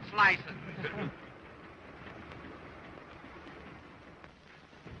pilot's license.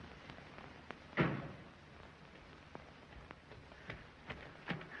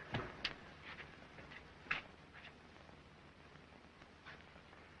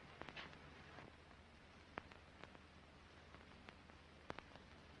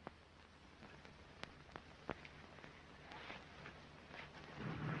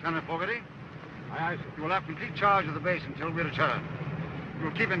 Lieutenant Fogarty? Aye, sir. You will have complete charge of the base until we return. You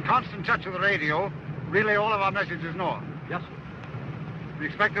will keep in constant touch with the radio, relay all of our messages north. Yes, sir. We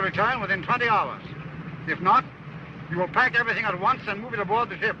expect to return within 20 hours. If not, you will pack everything at once and move it aboard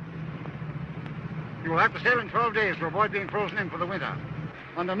the ship. You will have to sail in 12 days to avoid being frozen in for the winter.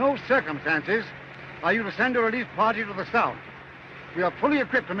 Under no circumstances are you to send a relief party to the south. We are fully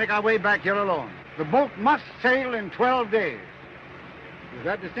equipped to make our way back here alone. The boat must sail in 12 days. Is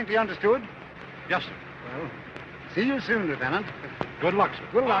that distinctly understood? Yes, sir. Well, see you soon, Lieutenant. Good luck, sir.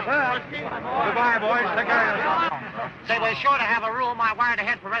 Good luck. Goodbye, boys. Take care of yourself. Say, we're sure to have a room. I wired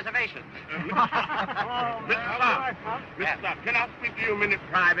ahead for reservations. Mr. Stop, can I speak to you a minute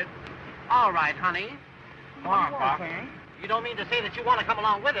private? All right, honey. Come on, Pop. You don't mean to say that you want to come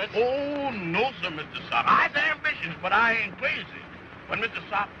along with us? Oh, no, sir, Mr. Sopp. I'm ambitious, but I ain't crazy. But, Mr.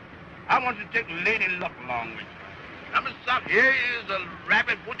 Sopp, I want you to take Lady Luck along with you. Now, Mr. Sopp, here is a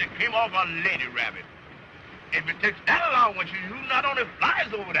rabbit foot that came off a lady rabbit. If it takes that along with you, you not only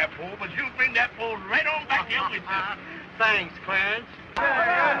flies over that pole, but you bring that pole right on back here with you. Thanks, Clarence.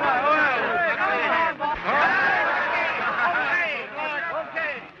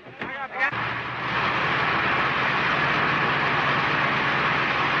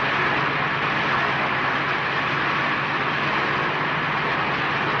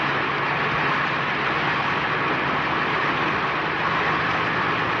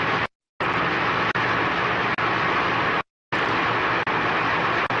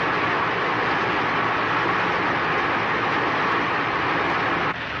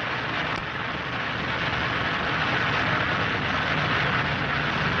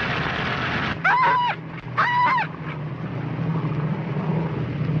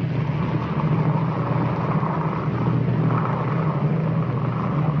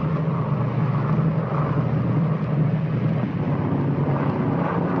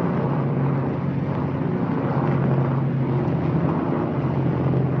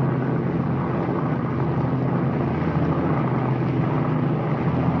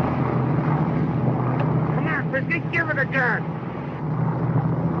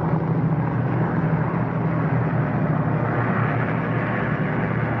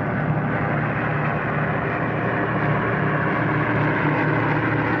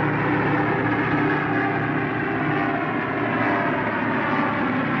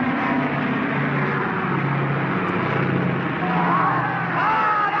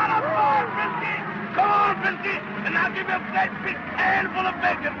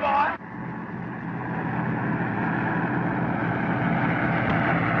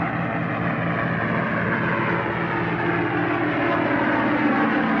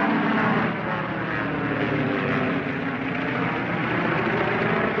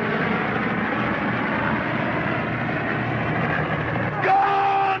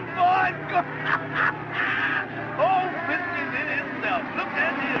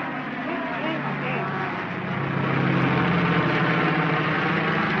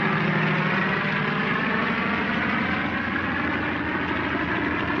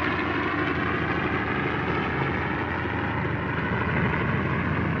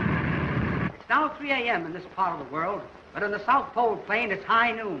 about 3 a.m. in this part of the world, but in the South Pole Plain, it's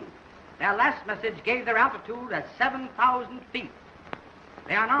high noon. Their last message gave their altitude at 7,000 feet.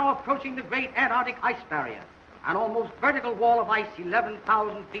 They are now approaching the great Antarctic ice barrier, an almost vertical wall of ice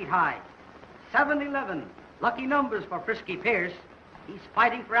 11,000 feet high. 711, lucky numbers for Frisky Pierce. He's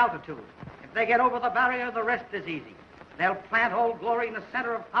fighting for altitude. If they get over the barrier, the rest is easy. They'll plant Old Glory in the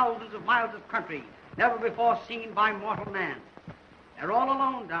center of thousands of miles of country, never before seen by mortal man. They're all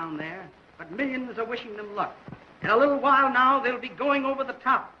alone down there, but millions are wishing them luck. In a little while now, they'll be going over the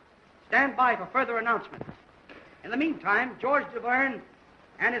top. Stand by for further announcements. In the meantime, George DeVerne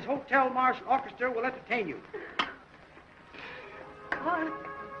and his Hotel Marsh Orchestra will entertain you. God,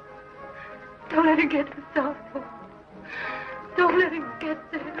 don't let him get to the South Pole. Don't let him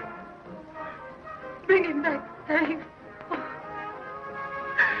get there. Bring him back safe.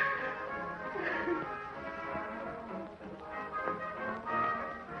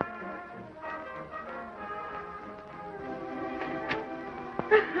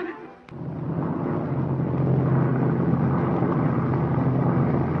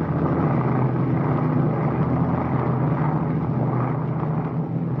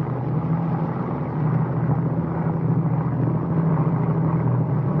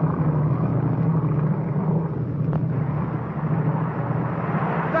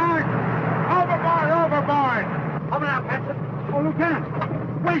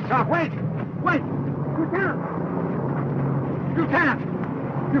 Wait! Lieutenant! Lieutenant!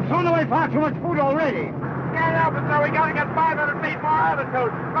 You've thrown away far too much food already. Can't help it, sir. We gotta get 500 feet more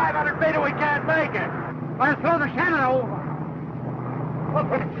altitude. 500 feet or we can't make it. I'll throw the cannon over.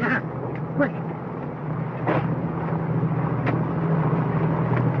 Quick!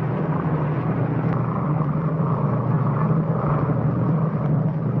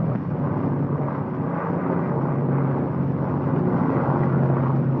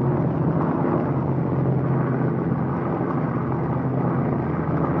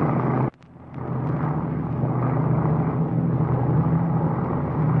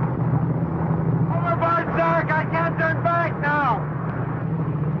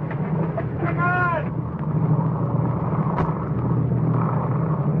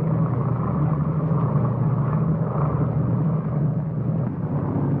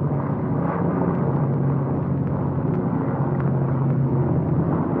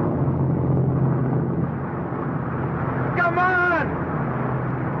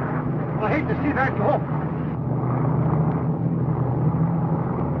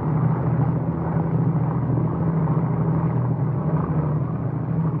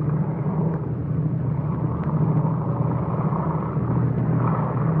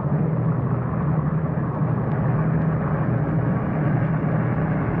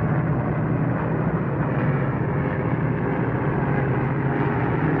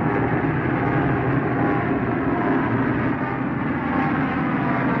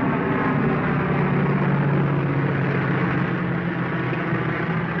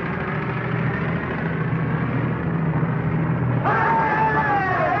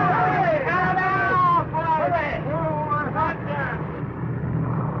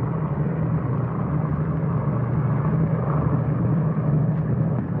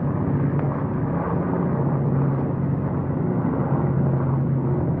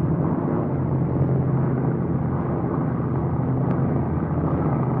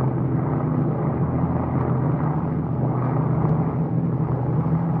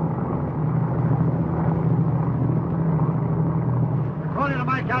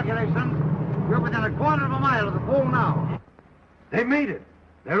 We're within a quarter of a mile of the pole now. They made it.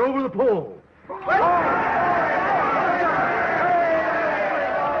 They're over the pole.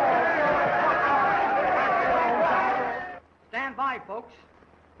 Stand by, folks.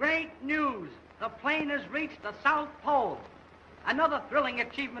 Great news. The plane has reached the South Pole. Another thrilling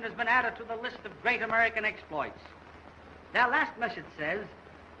achievement has been added to the list of great American exploits. Their last message says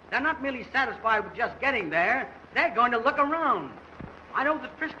they're not merely satisfied with just getting there, they're going to look around. I know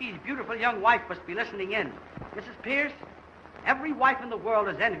that Frisky's beautiful young wife must be listening in. Mrs. Pierce, every wife in the world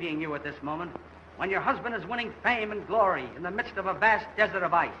is envying you at this moment when your husband is winning fame and glory in the midst of a vast desert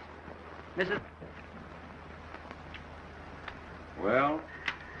of ice. Mrs. Well,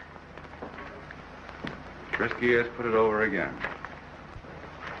 Frisky has put it over again.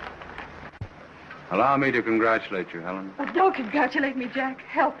 Allow me to congratulate you, Helen. Oh, don't congratulate me, Jack.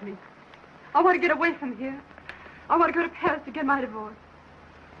 Help me. I want to get away from here. I want to go to Paris to get my divorce.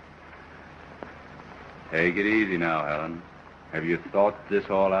 Take it easy now, Helen. Have you thought this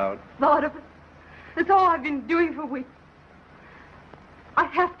all out? Thought of it? That's all I've been doing for weeks. I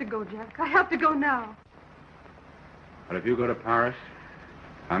have to go, Jack. I have to go now. But if you go to Paris,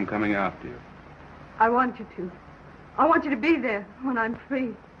 I'm coming after you. I want you to. I want you to be there when I'm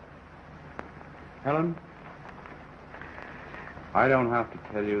free. Helen, I don't have to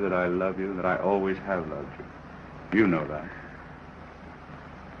tell you that I love you, that I always have loved you. You know that.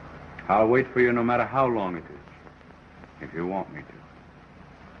 I'll wait for you no matter how long it is, if you want me to.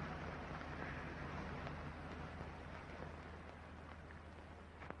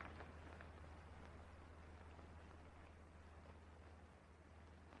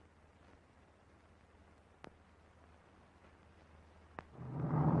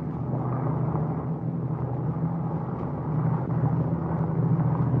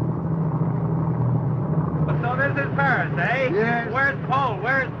 So this is Paris, eh? Yes. Where's Pole?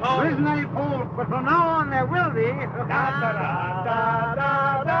 Where's Pole? There isn't any pole, but from now on there will be.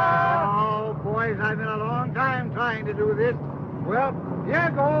 Oh, boys, I've been a long time trying to do this. Well, here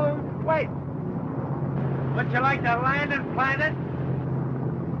goes. Wait. Would you like to land and plant it?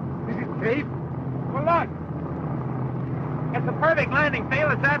 Is it safe? Well, look. It's a perfect landing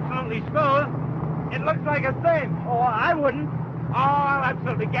field. It's absolutely smooth. It looks like a thing. Oh, I wouldn't. Oh, I'll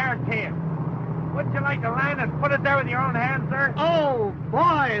absolutely guarantee it. Wouldn't you like to land and put it there with your own hands, sir? Oh,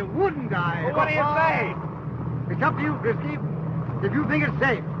 boy, wouldn't I? Well, what do you say? It's up to you, Frisky. If you think it's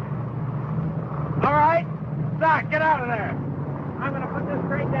safe. All right. Doc, get out of there. I'm going to put this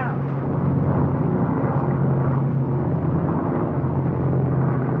straight down.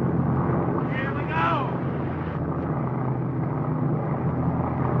 Here we go.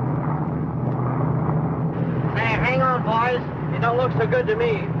 Hey, hang on, boys. You don't look so good to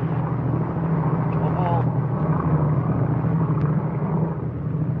me.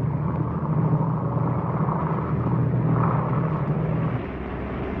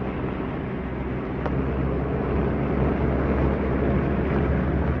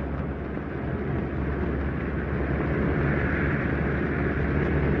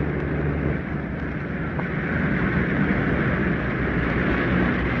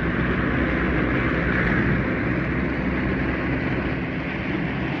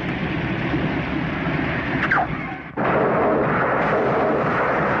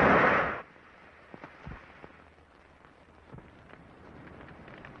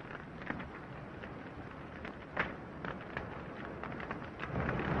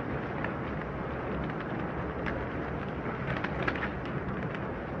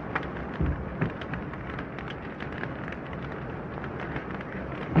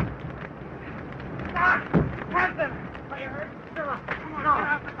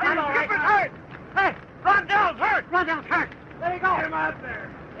 Rondell's hurt. Let me go. Get him out there.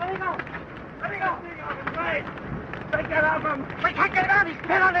 Let me go. Let me go. Let me go. Right. Take that off him. We can't get him out. He's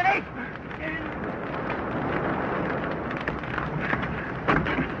pinned underneath. Get in.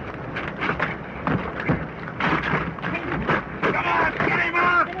 Come on. Get him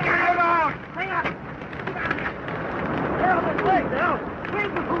out. Get him out. Hang on. Get on his leg now.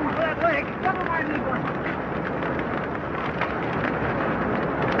 Where's the fool for that leg? Never mind this one.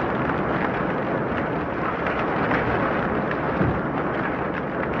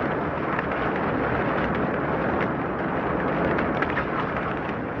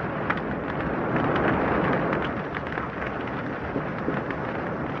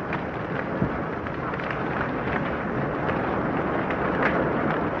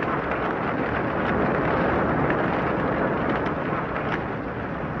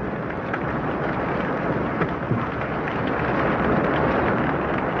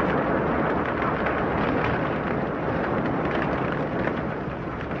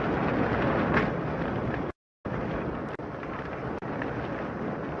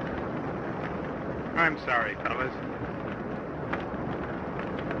 I'm sorry, fellas.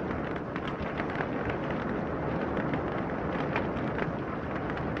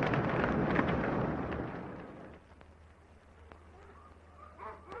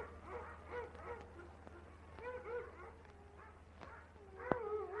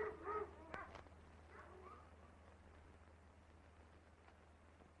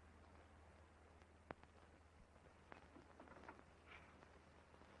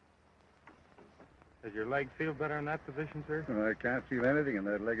 Does your leg feel better in that position, sir? Well, I can't feel anything in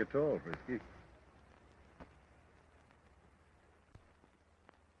that leg at all, Frisky.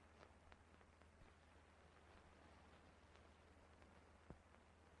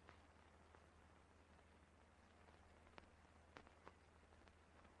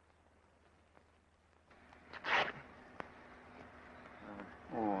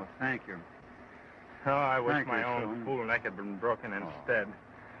 Oh, thank you. Oh, I wish Thank my you, own son. fool neck had been broken instead.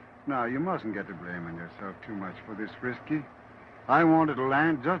 Now, you mustn't get to blaming yourself too much for this, Frisky. I wanted to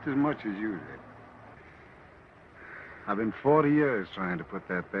land just as much as you did. I've been 40 years trying to put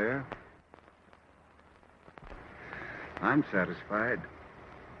that there. I'm satisfied.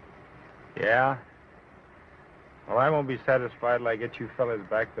 Yeah? Well, I won't be satisfied till I get you fellas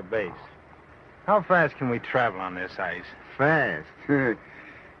back to base. How fast can we travel on this ice? Fast.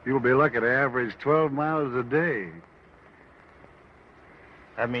 You'll be lucky to average 12 miles a day.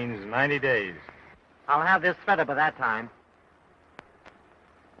 That means 90 days. I'll have this fed up by that time.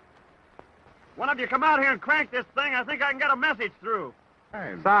 One of you come out here and crank this thing. I think I can get a message through.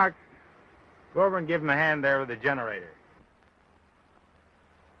 Sock, go over and give him a hand there with the generator.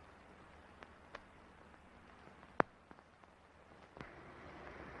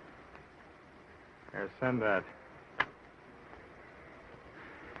 Here, send that.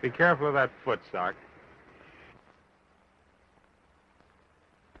 Be careful of that foot, Sock.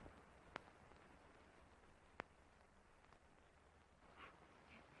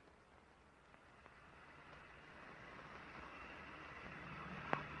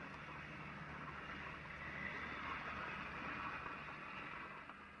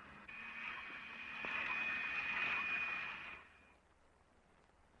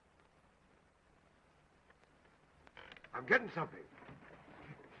 I'm getting something.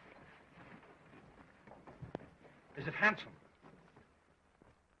 Is it handsome?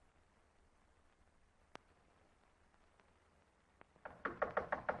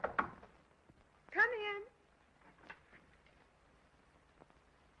 Come in.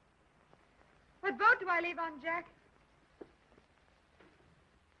 What boat do I leave on, Jack?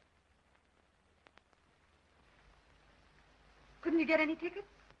 Couldn't you get any tickets?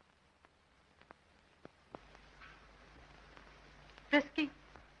 Frisky?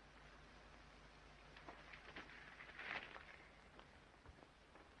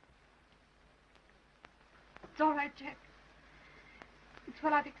 It's all right, Jack. It's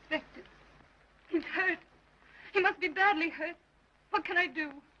what I've expected. He's hurt. He must be badly hurt. What can I do?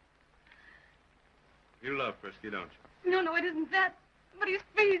 You love Frisky, don't you? No, it isn't that. But he's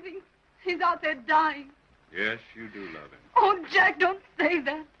freezing. He's out there dying. Yes, you do love him. Oh, Jack, don't say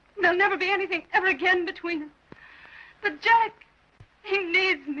that. There'll never be anything ever again between us. But Jack, he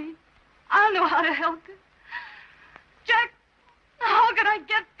needs me. I'll know how to help him. Jack, how could I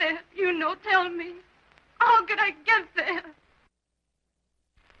get there? You know, tell me. How could I get there?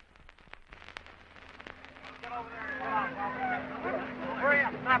 Hurry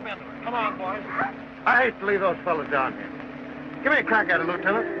up, snap in. Come on, boys. I hate to leave those fellas down here. Give me a crack at it,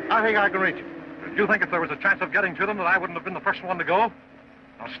 Lieutenant. I think I can reach it. Did you think if there was a chance of getting to them that I wouldn't have been the first one to go?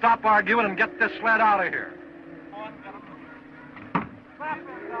 Now stop arguing and get this sled out of here. Snap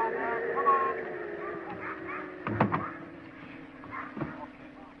in down there. Come on.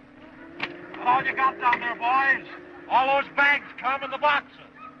 What all you got down there, boys? All those bags come in the boxes.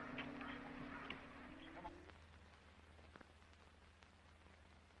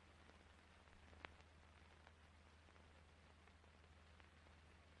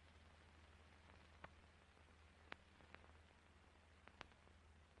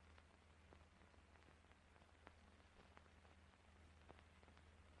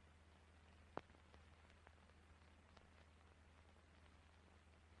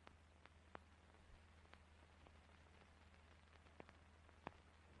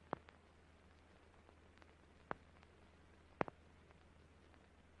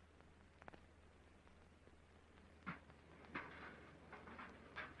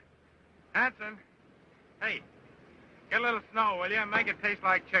 Hanson, hey, get a little snow, will you? Make it taste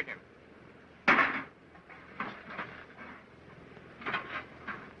like chicken.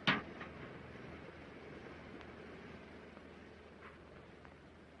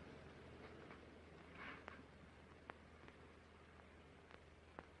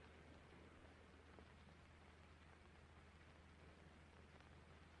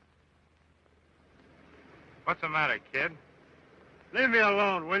 What's the matter, kid? Leave me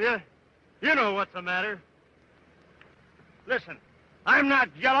alone, will you? You know what's the matter. Listen, I'm not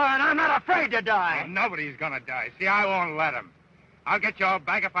yellow and I'm not afraid to die. Well, nobody's gonna die. See, I won't let him. I'll get you all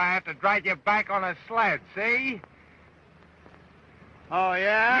back if I have to drag you back on a sled, see? Oh,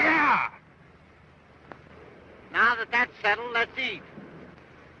 yeah? Yeah! Now that that's settled, let's eat.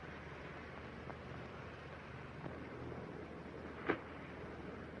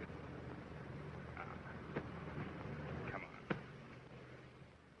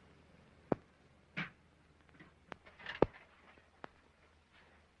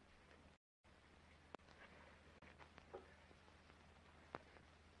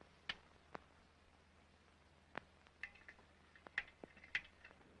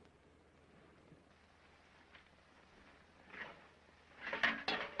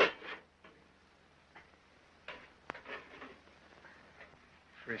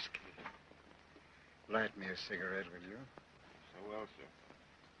 Frisky. Light me a cigarette, will you? So well, sir.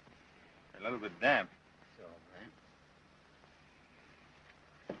 A little bit damp. So,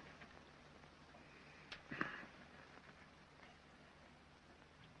 right.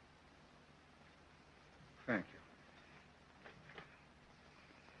 Thank you.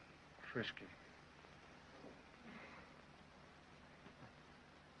 Frisky.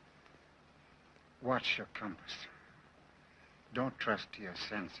 Watch your compass. Don't trust to your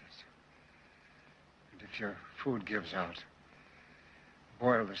senses. And if your food gives out,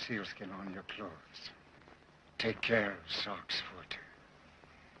 boil the sealskin on your clothes. Take care of Sock's foot.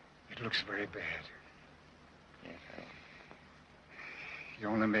 It looks very bad. Yes, sir. You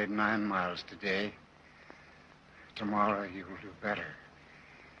only made 9 miles today. Tomorrow you will do better.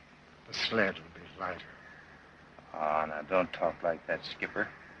 The sled will be lighter. Oh, now don't talk like that, Skipper.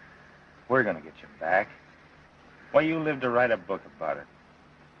 We're going to get you back. Why, you live to write a book about it.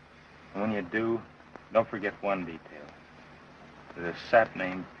 And when you do, don't forget one detail. That a sap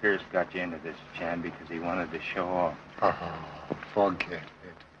named Pierce got you into this jam because he wanted to show off. Oh, forget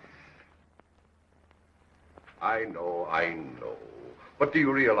it. I know. But do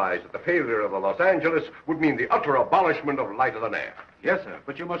you realize that the failure of the Los Angeles would mean the utter abolishment of lighter than air? Yes, sir,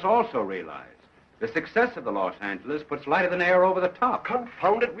 but you must also realize the success of the Los Angeles puts lighter than air over the top.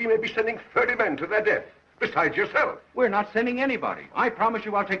 Confound it, we may be sending 30 men to their death, besides yourself. We're not sending anybody. I promise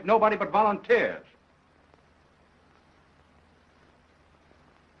you I'll take nobody but volunteers.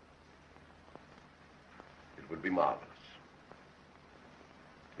 It would be marvelous.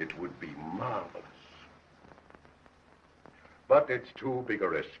 It would be marvelous. But it's too big a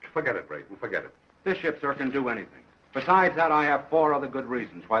risk. Forget it, Bradon, forget it. This ship, sir, can do anything. Besides that, I have 4 other good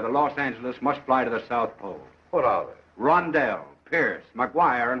reasons why the Los Angeles must fly to the South Pole. What are they? Rondelle, Pierce,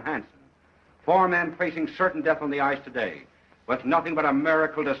 McGuire, and Hansen. 4 men facing certain death on the ice today, with nothing but a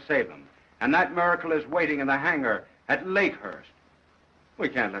miracle to save them. And that miracle is waiting in the hangar at Lakehurst. We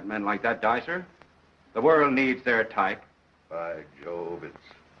can't let men like that die, sir. The world needs their type. By Jove,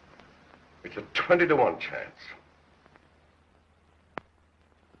 it's a 20-to-1 chance.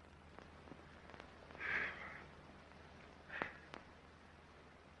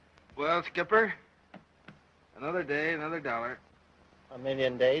 Well, Skipper, another day, another dollar.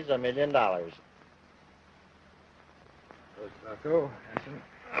 1,000,000 days, $1,000,000. Good bucko, Hanson.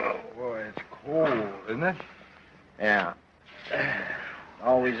 Oh, boy, it's cold, isn't it? Yeah.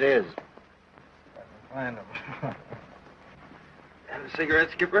 Always is. Find them. And a cigarette,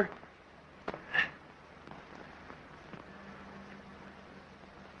 Skipper?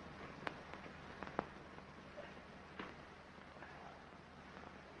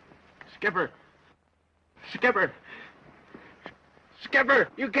 Skipper! Skipper! Skipper!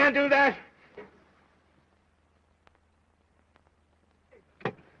 You can't do that!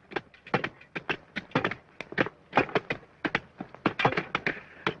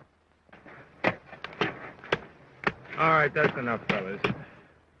 All right, that's enough, fellas.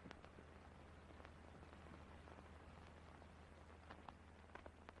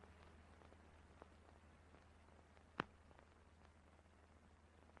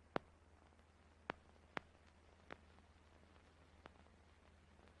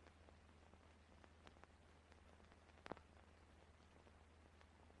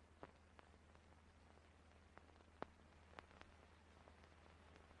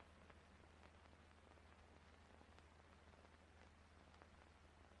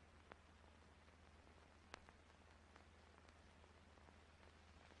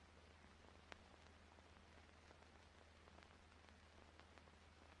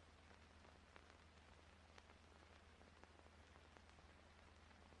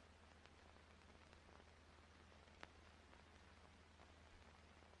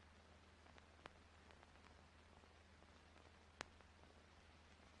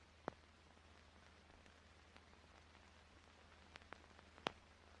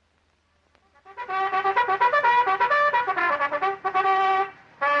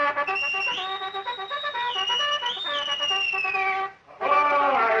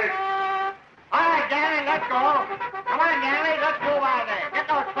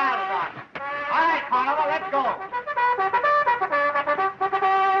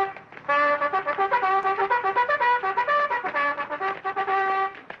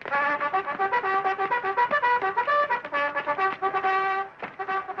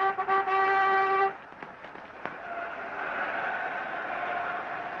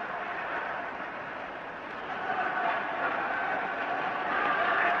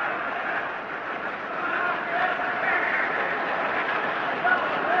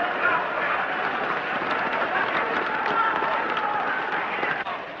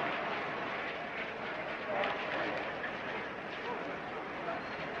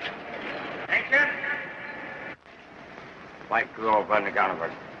 We'll go by the account of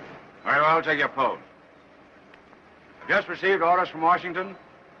it. Very well, take your post. I've just received orders from Washington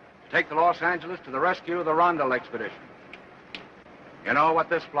to take the Los Angeles to the rescue of the Rondelle expedition. You know what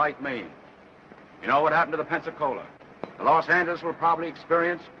this flight means. You know what happened to the Pensacola. The Los Angeles will probably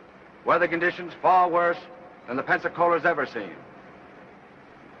experience weather conditions far worse than the Pensacola's ever seen.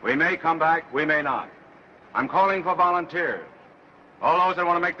 We may come back, we may not. I'm calling for volunteers. All those that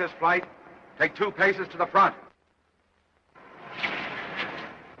want to make this flight, take 2 paces to the front.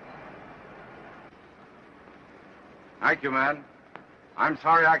 Thank you, man. I'm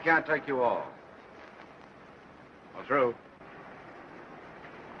sorry I can't take you all. Well, through.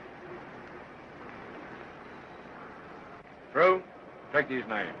 Through, take these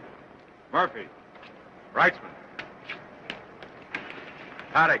names. Murphy, Wrightsman,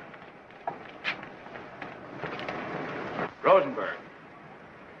 Paddock, Rosenberg.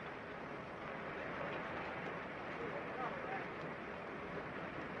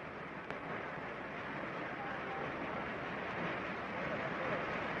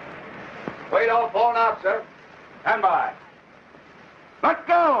 Wait, all falling out, sir. Stand by. Let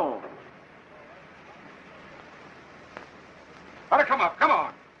go! Let it come up, come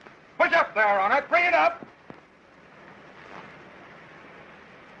on. Push up there on it, bring it up.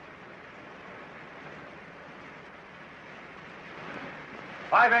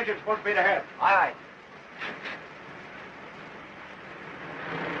 Five engines, full speed ahead. Aye, aye.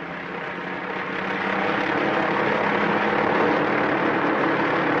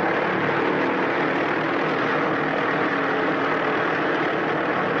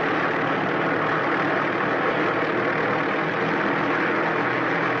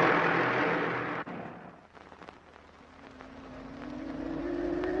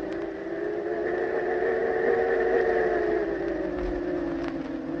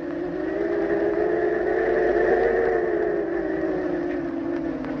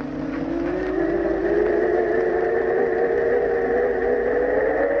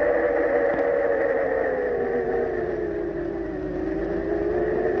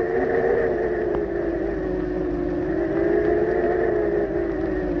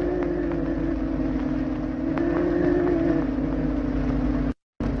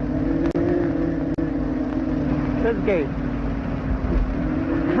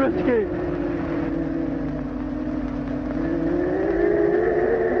 Frisky.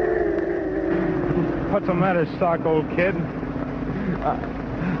 What's the matter, Sock, old kid?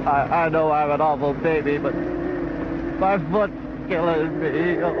 I know I'm an awful baby, but my foot's killing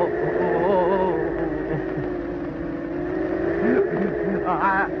me.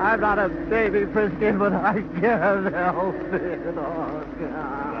 I'm not a baby, Frisky, but I can't help it. Oh,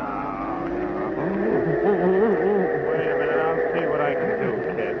 God. Wait a minute, I'll see what I can do,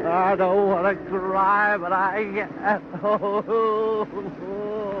 kid. I don't want to cry, but I can't. Oh, God.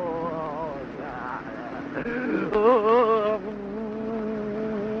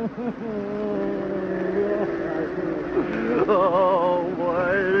 Oh,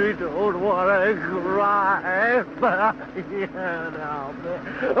 boy, I don't want to cry, but I can't help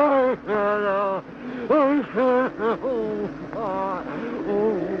it. Oh, no.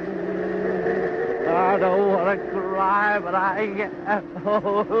 I don't want to cry, but I can't.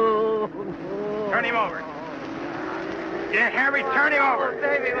 Turn him over. You hear me? Turn him over.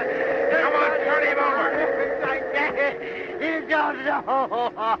 Baby, come on, turn him over. I can't. You don't know.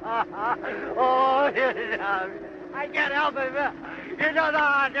 Oh, you don't. I can't help it. You don't know,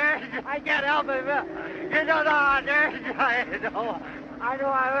 Anders. I can't help it. You don't know, Anders. I know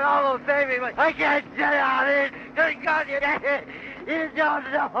I'm an awful baby, but I can't get out of it. Good God, you don't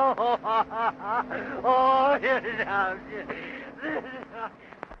know. Oh, you don't.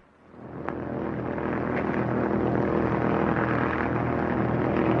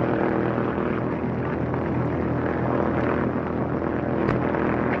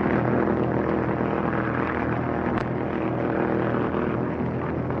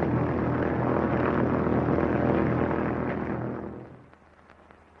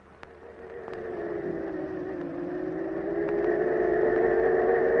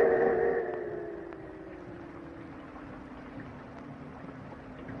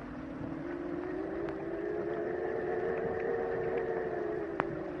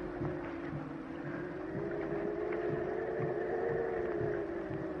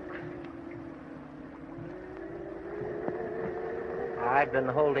 I've been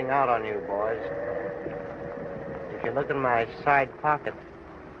holding out on you, boys. If you look in my side pocket,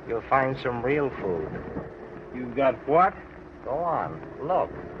 you'll find some real food. You've got what? Go on,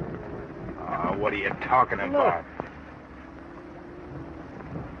 look. What are you talking about?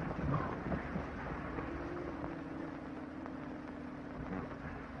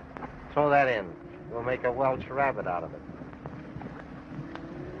 Throw that in. We'll make a Welsh rabbit out of it.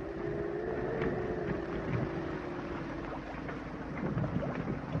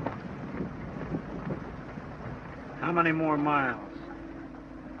 How many more miles?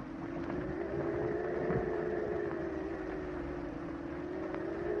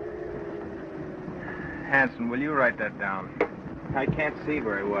 Hanson, will you write that down? I can't see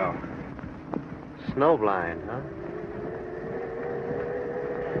very well. Snowblind, huh?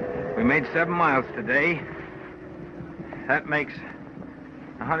 We made 7 miles today. That makes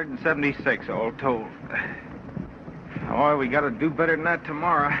 176 all told. Oh, we got to do better than that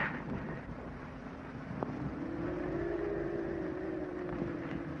tomorrow.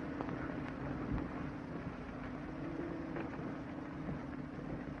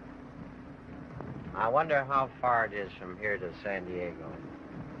 I wonder how far it is from here to San Diego.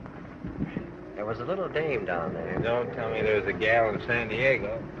 There was a little dame down there. Don't tell me there's a gal in San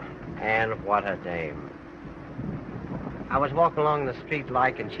Diego. And what a dame. I was walking along the street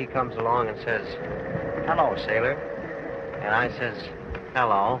like, and she comes along and says, "Hello, sailor." And I says,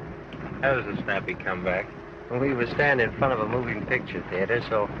 "Hello." That was a snappy comeback. We were standing in front of a moving picture theater,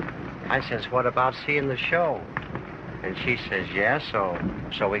 so I says, "What about seeing the show?" And she says, "Yes, so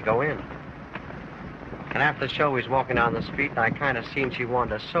we go in." And after the show, we was walking down the street, and I kind of seen she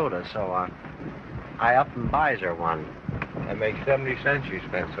wanted a soda, so I up and buys her one. That makes 70 cents you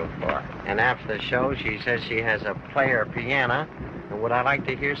spent so far. And after the show, she says she has a player piano, and would I like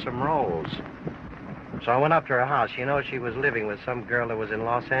to hear some rolls? So I went up to her house. You know, she was living with some girl that was in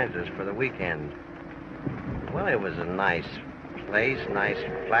Los Angeles for the weekend. Well, it was a nice place, nice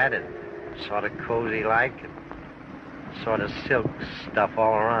flat, and sort of cozy-like, and sort of silk stuff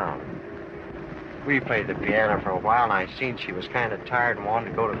all around. We played the piano for a while, and I seen she was kind of tired and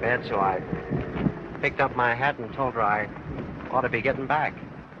wanted to go to bed, so I picked up my hat and told her I ought to be getting back.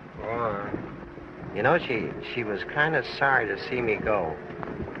 You know, she was kind of sorry to see me go.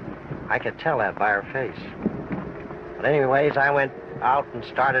 I could tell that by her face. But anyways, I went out and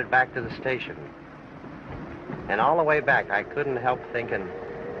started back to the station. And all the way back, I couldn't help thinking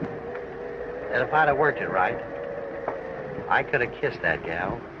that if I'd have worked it right, I could have kissed that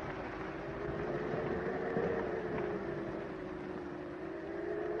gal.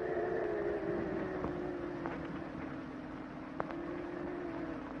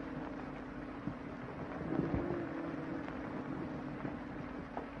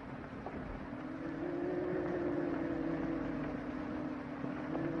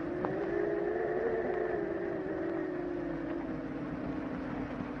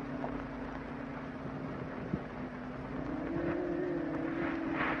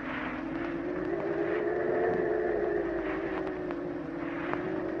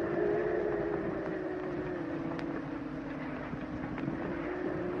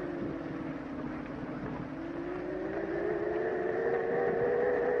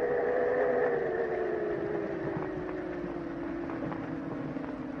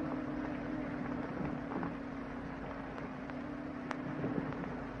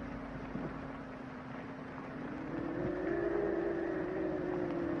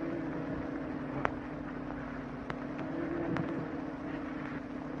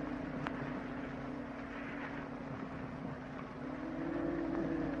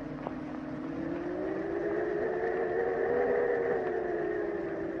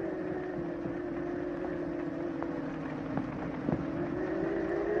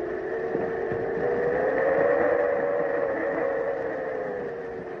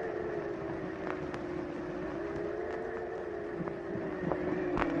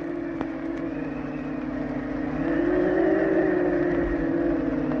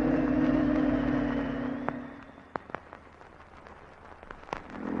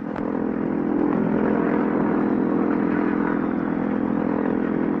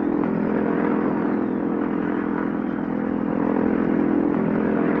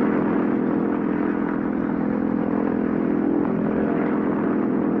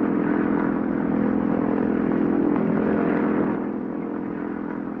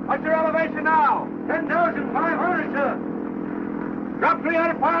 What's your elevation now? 10,500, sir. Drop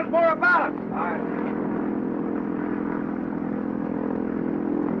 300 pounds more of ballast.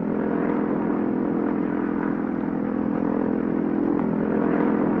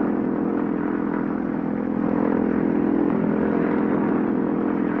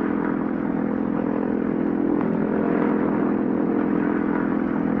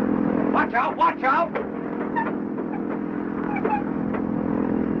 Watch out, watch out!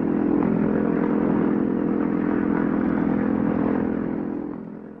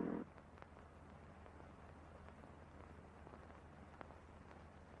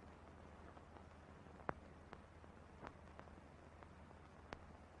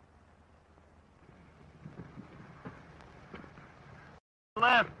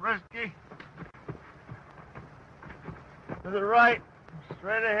 left, Frisky. To the right,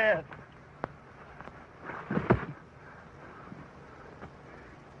 straight ahead.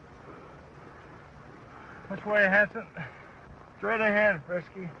 Which way, Hanson? Straight ahead,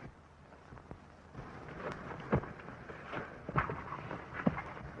 Frisky.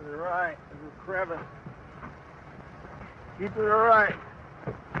 To the right, there's a crevice. Keep to the right.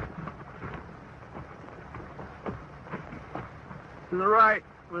 To the right,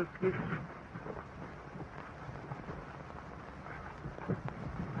 Frisky.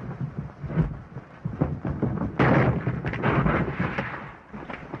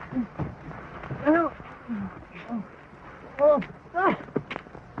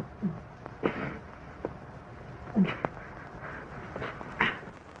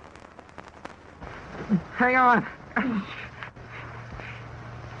 Hang on.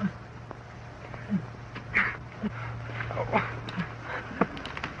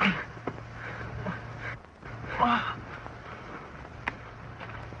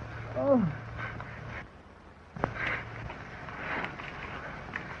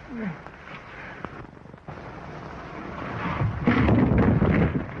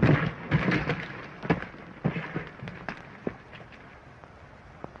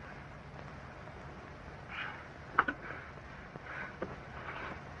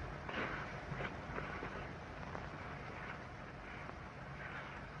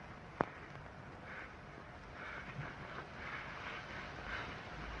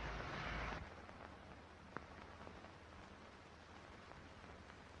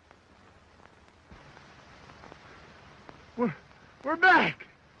 We're back!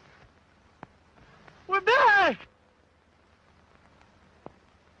 We're back!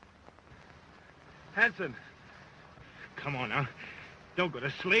 Hanson, come on now. Don't go to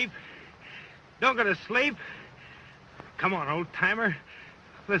sleep. Don't go to sleep. Come on, old-timer.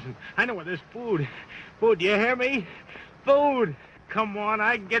 Listen, I know where there's food. Food, do you hear me? Food! Come on,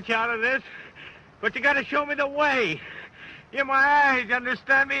 I can get you out of this. But you gotta show me the way. You're my eyes, you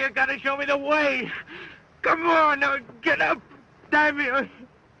understand me? You gotta show me the way. Come on, now get up. Damn you.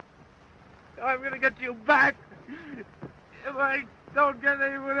 I'm gonna get you back. If I don't get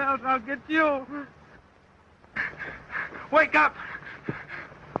anyone else, I'll get you. Wake up.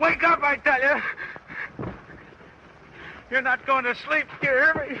 Wake up, I tell you. You're not going to sleep, you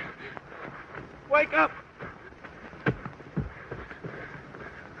hear me? Wake up.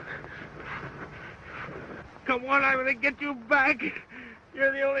 Come on, I'm gonna get you back.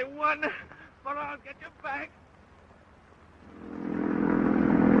 You're the only one, but I'll get you back.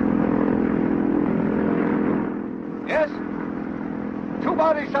 Yes? Two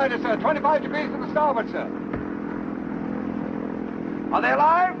bodies sighted, sir. 25 degrees to the starboard, sir. Are they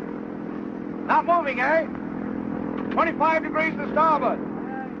alive? Not moving, eh? 25 degrees to starboard.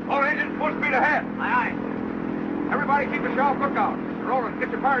 All engines full speed ahead. Aye, aye. Everybody keep a sharp lookout. Roland, get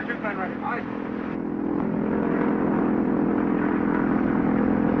your parachute men ready. Aye.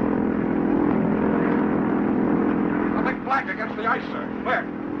 Something black against the ice, sir. Where?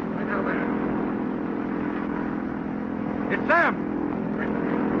 Right down there. It's them.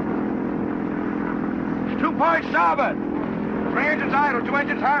 It's 2 points starboard. 3 engines idle, 2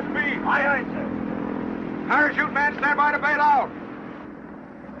 engines half speed. Aye, aye, sir. Parachute man, stand by to bail out.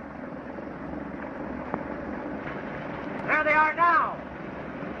 There they are now.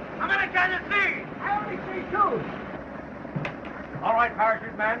 How many can you see? I only see 2. All right,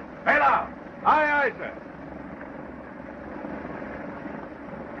 parachute man, bail out. Aye, aye, sir.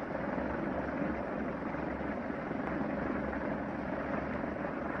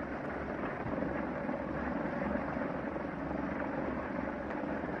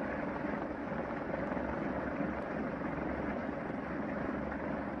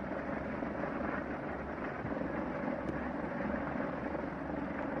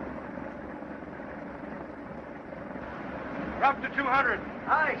 Up to 200.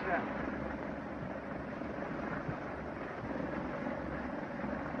 Aye, sir.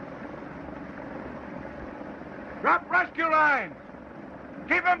 Drop rescue lines.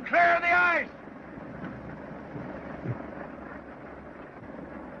 Keep them clear of the ice.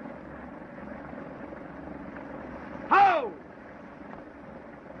 Ho!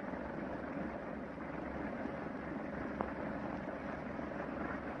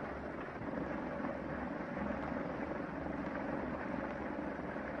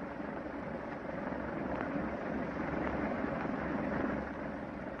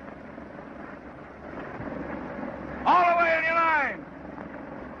 All the way in your line.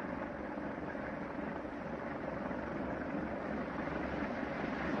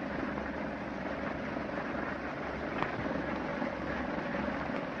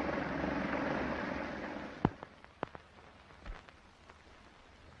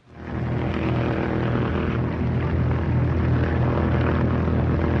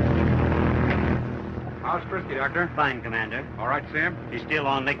 How's Frisky, Doctor? Fine, Commander. All right, to see him? He's still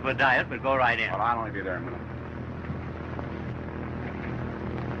on liquid diet, but go right in. Well, I'll only be there a minute.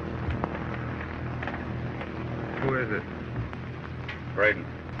 Who is it? Bradon.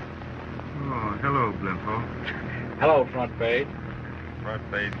 Oh, hello, Blimpo. Hello, front page. Front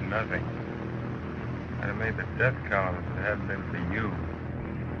page, nothing. I'd have made the death column if it hadn't been for you.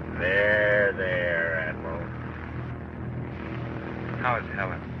 There, Admiral. How is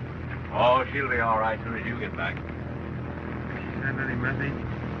Helen? Oh, she'll be all right as soon as you get back. Send any message?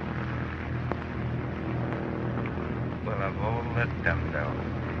 Well, I've all let them know.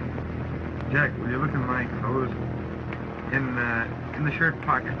 Jack, will you look in my clothes? In the shirt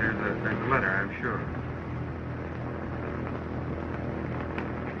pocket, there's a letter, I'm sure.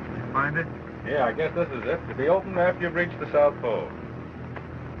 Did you find it? Yeah, I guess this is it. To be opened after you've reached the South Pole.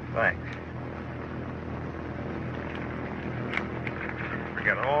 Thanks.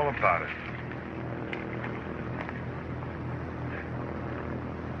 Forget all about it.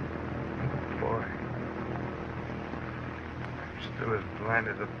 Boy. I'm still as blind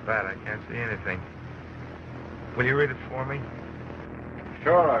as a bat. I can't see anything. Will you read it for me?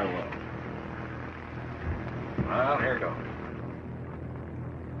 Sure I will. Well, here goes.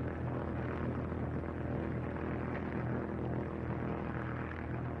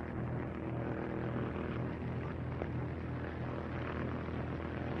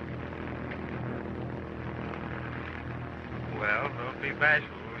 Well, don't be bashful.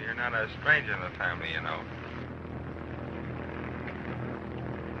 You're not a stranger in the family, you know.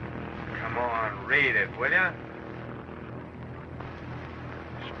 Come on, read it, will you?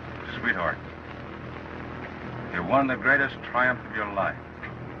 Sweetheart, you won the greatest triumph of your life.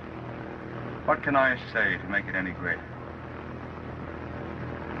 What can I say to make it any greater?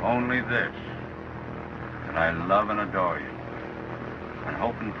 Only this, that I love and adore you, and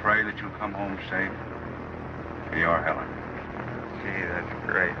hope and pray that you'll come home safe to your Helen. Gee, that's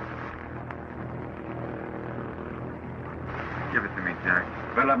great. Give it to me, Jack.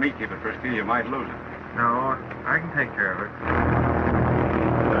 Well, let me keep it, Frisky. You might lose it. No, I can take care of it.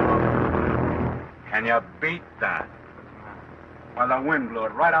 Can you beat that? Well, the wind blew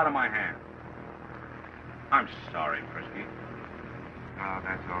it right out of my hand. I'm sorry, Frisky. Oh,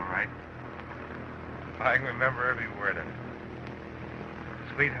 that's all right. I can remember every word of it.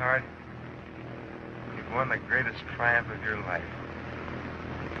 Sweetheart, you've won the greatest triumph of your life.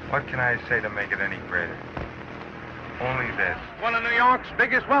 What can I say to make it any greater? Only this. One of New York's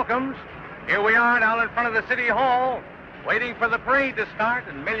biggest welcomes. Here we are down in front of the City Hall, waiting for the parade to start,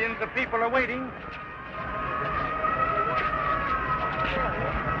 and millions of people are waiting.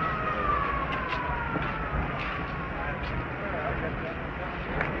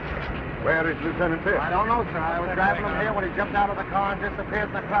 Where is Lieutenant Pierce? I don't know, sir. I was driving him here when he jumped out of the car and disappeared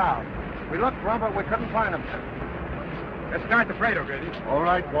in the crowd. We looked for him, but we couldn't find him, sir. Let's start the parade, O'Grady. All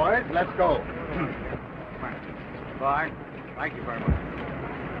right, boys, let's go. Bye. Thank you very much.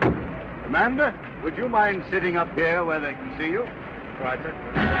 Commander, would you mind sitting up here where they can see you? Right, sir.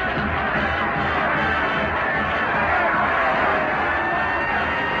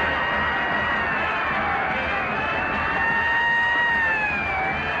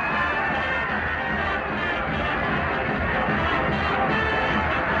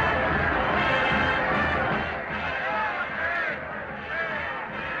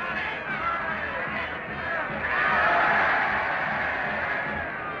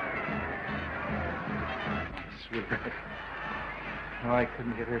 No, I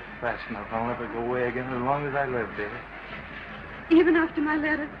couldn't get here fast enough. I'll never go away again as long as I live, dear. Even after my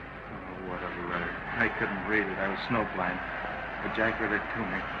letter? Oh, what a letter. I couldn't read it. I was snowblind. But Jack read it to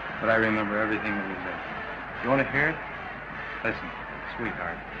me. But I remember everything that was there. You want to hear it? Listen,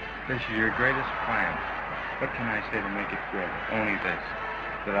 sweetheart. This is your greatest triumph. What can I say to make it greater? Only this.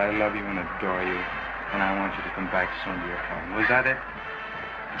 That I love you and adore you. And I want you to come back soon to your home. Was that it?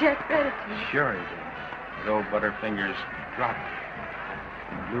 Jack read it to me. Sure he did. His old butterfingers dropped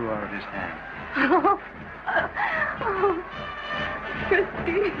and blew out of his hand. Oh,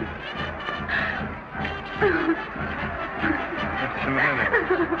 Frisky. What's the matter?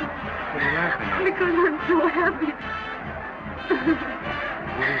 What are you laughing at? Because I'm so happy.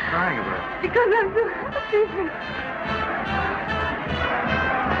 What are you crying about? Because I'm so happy.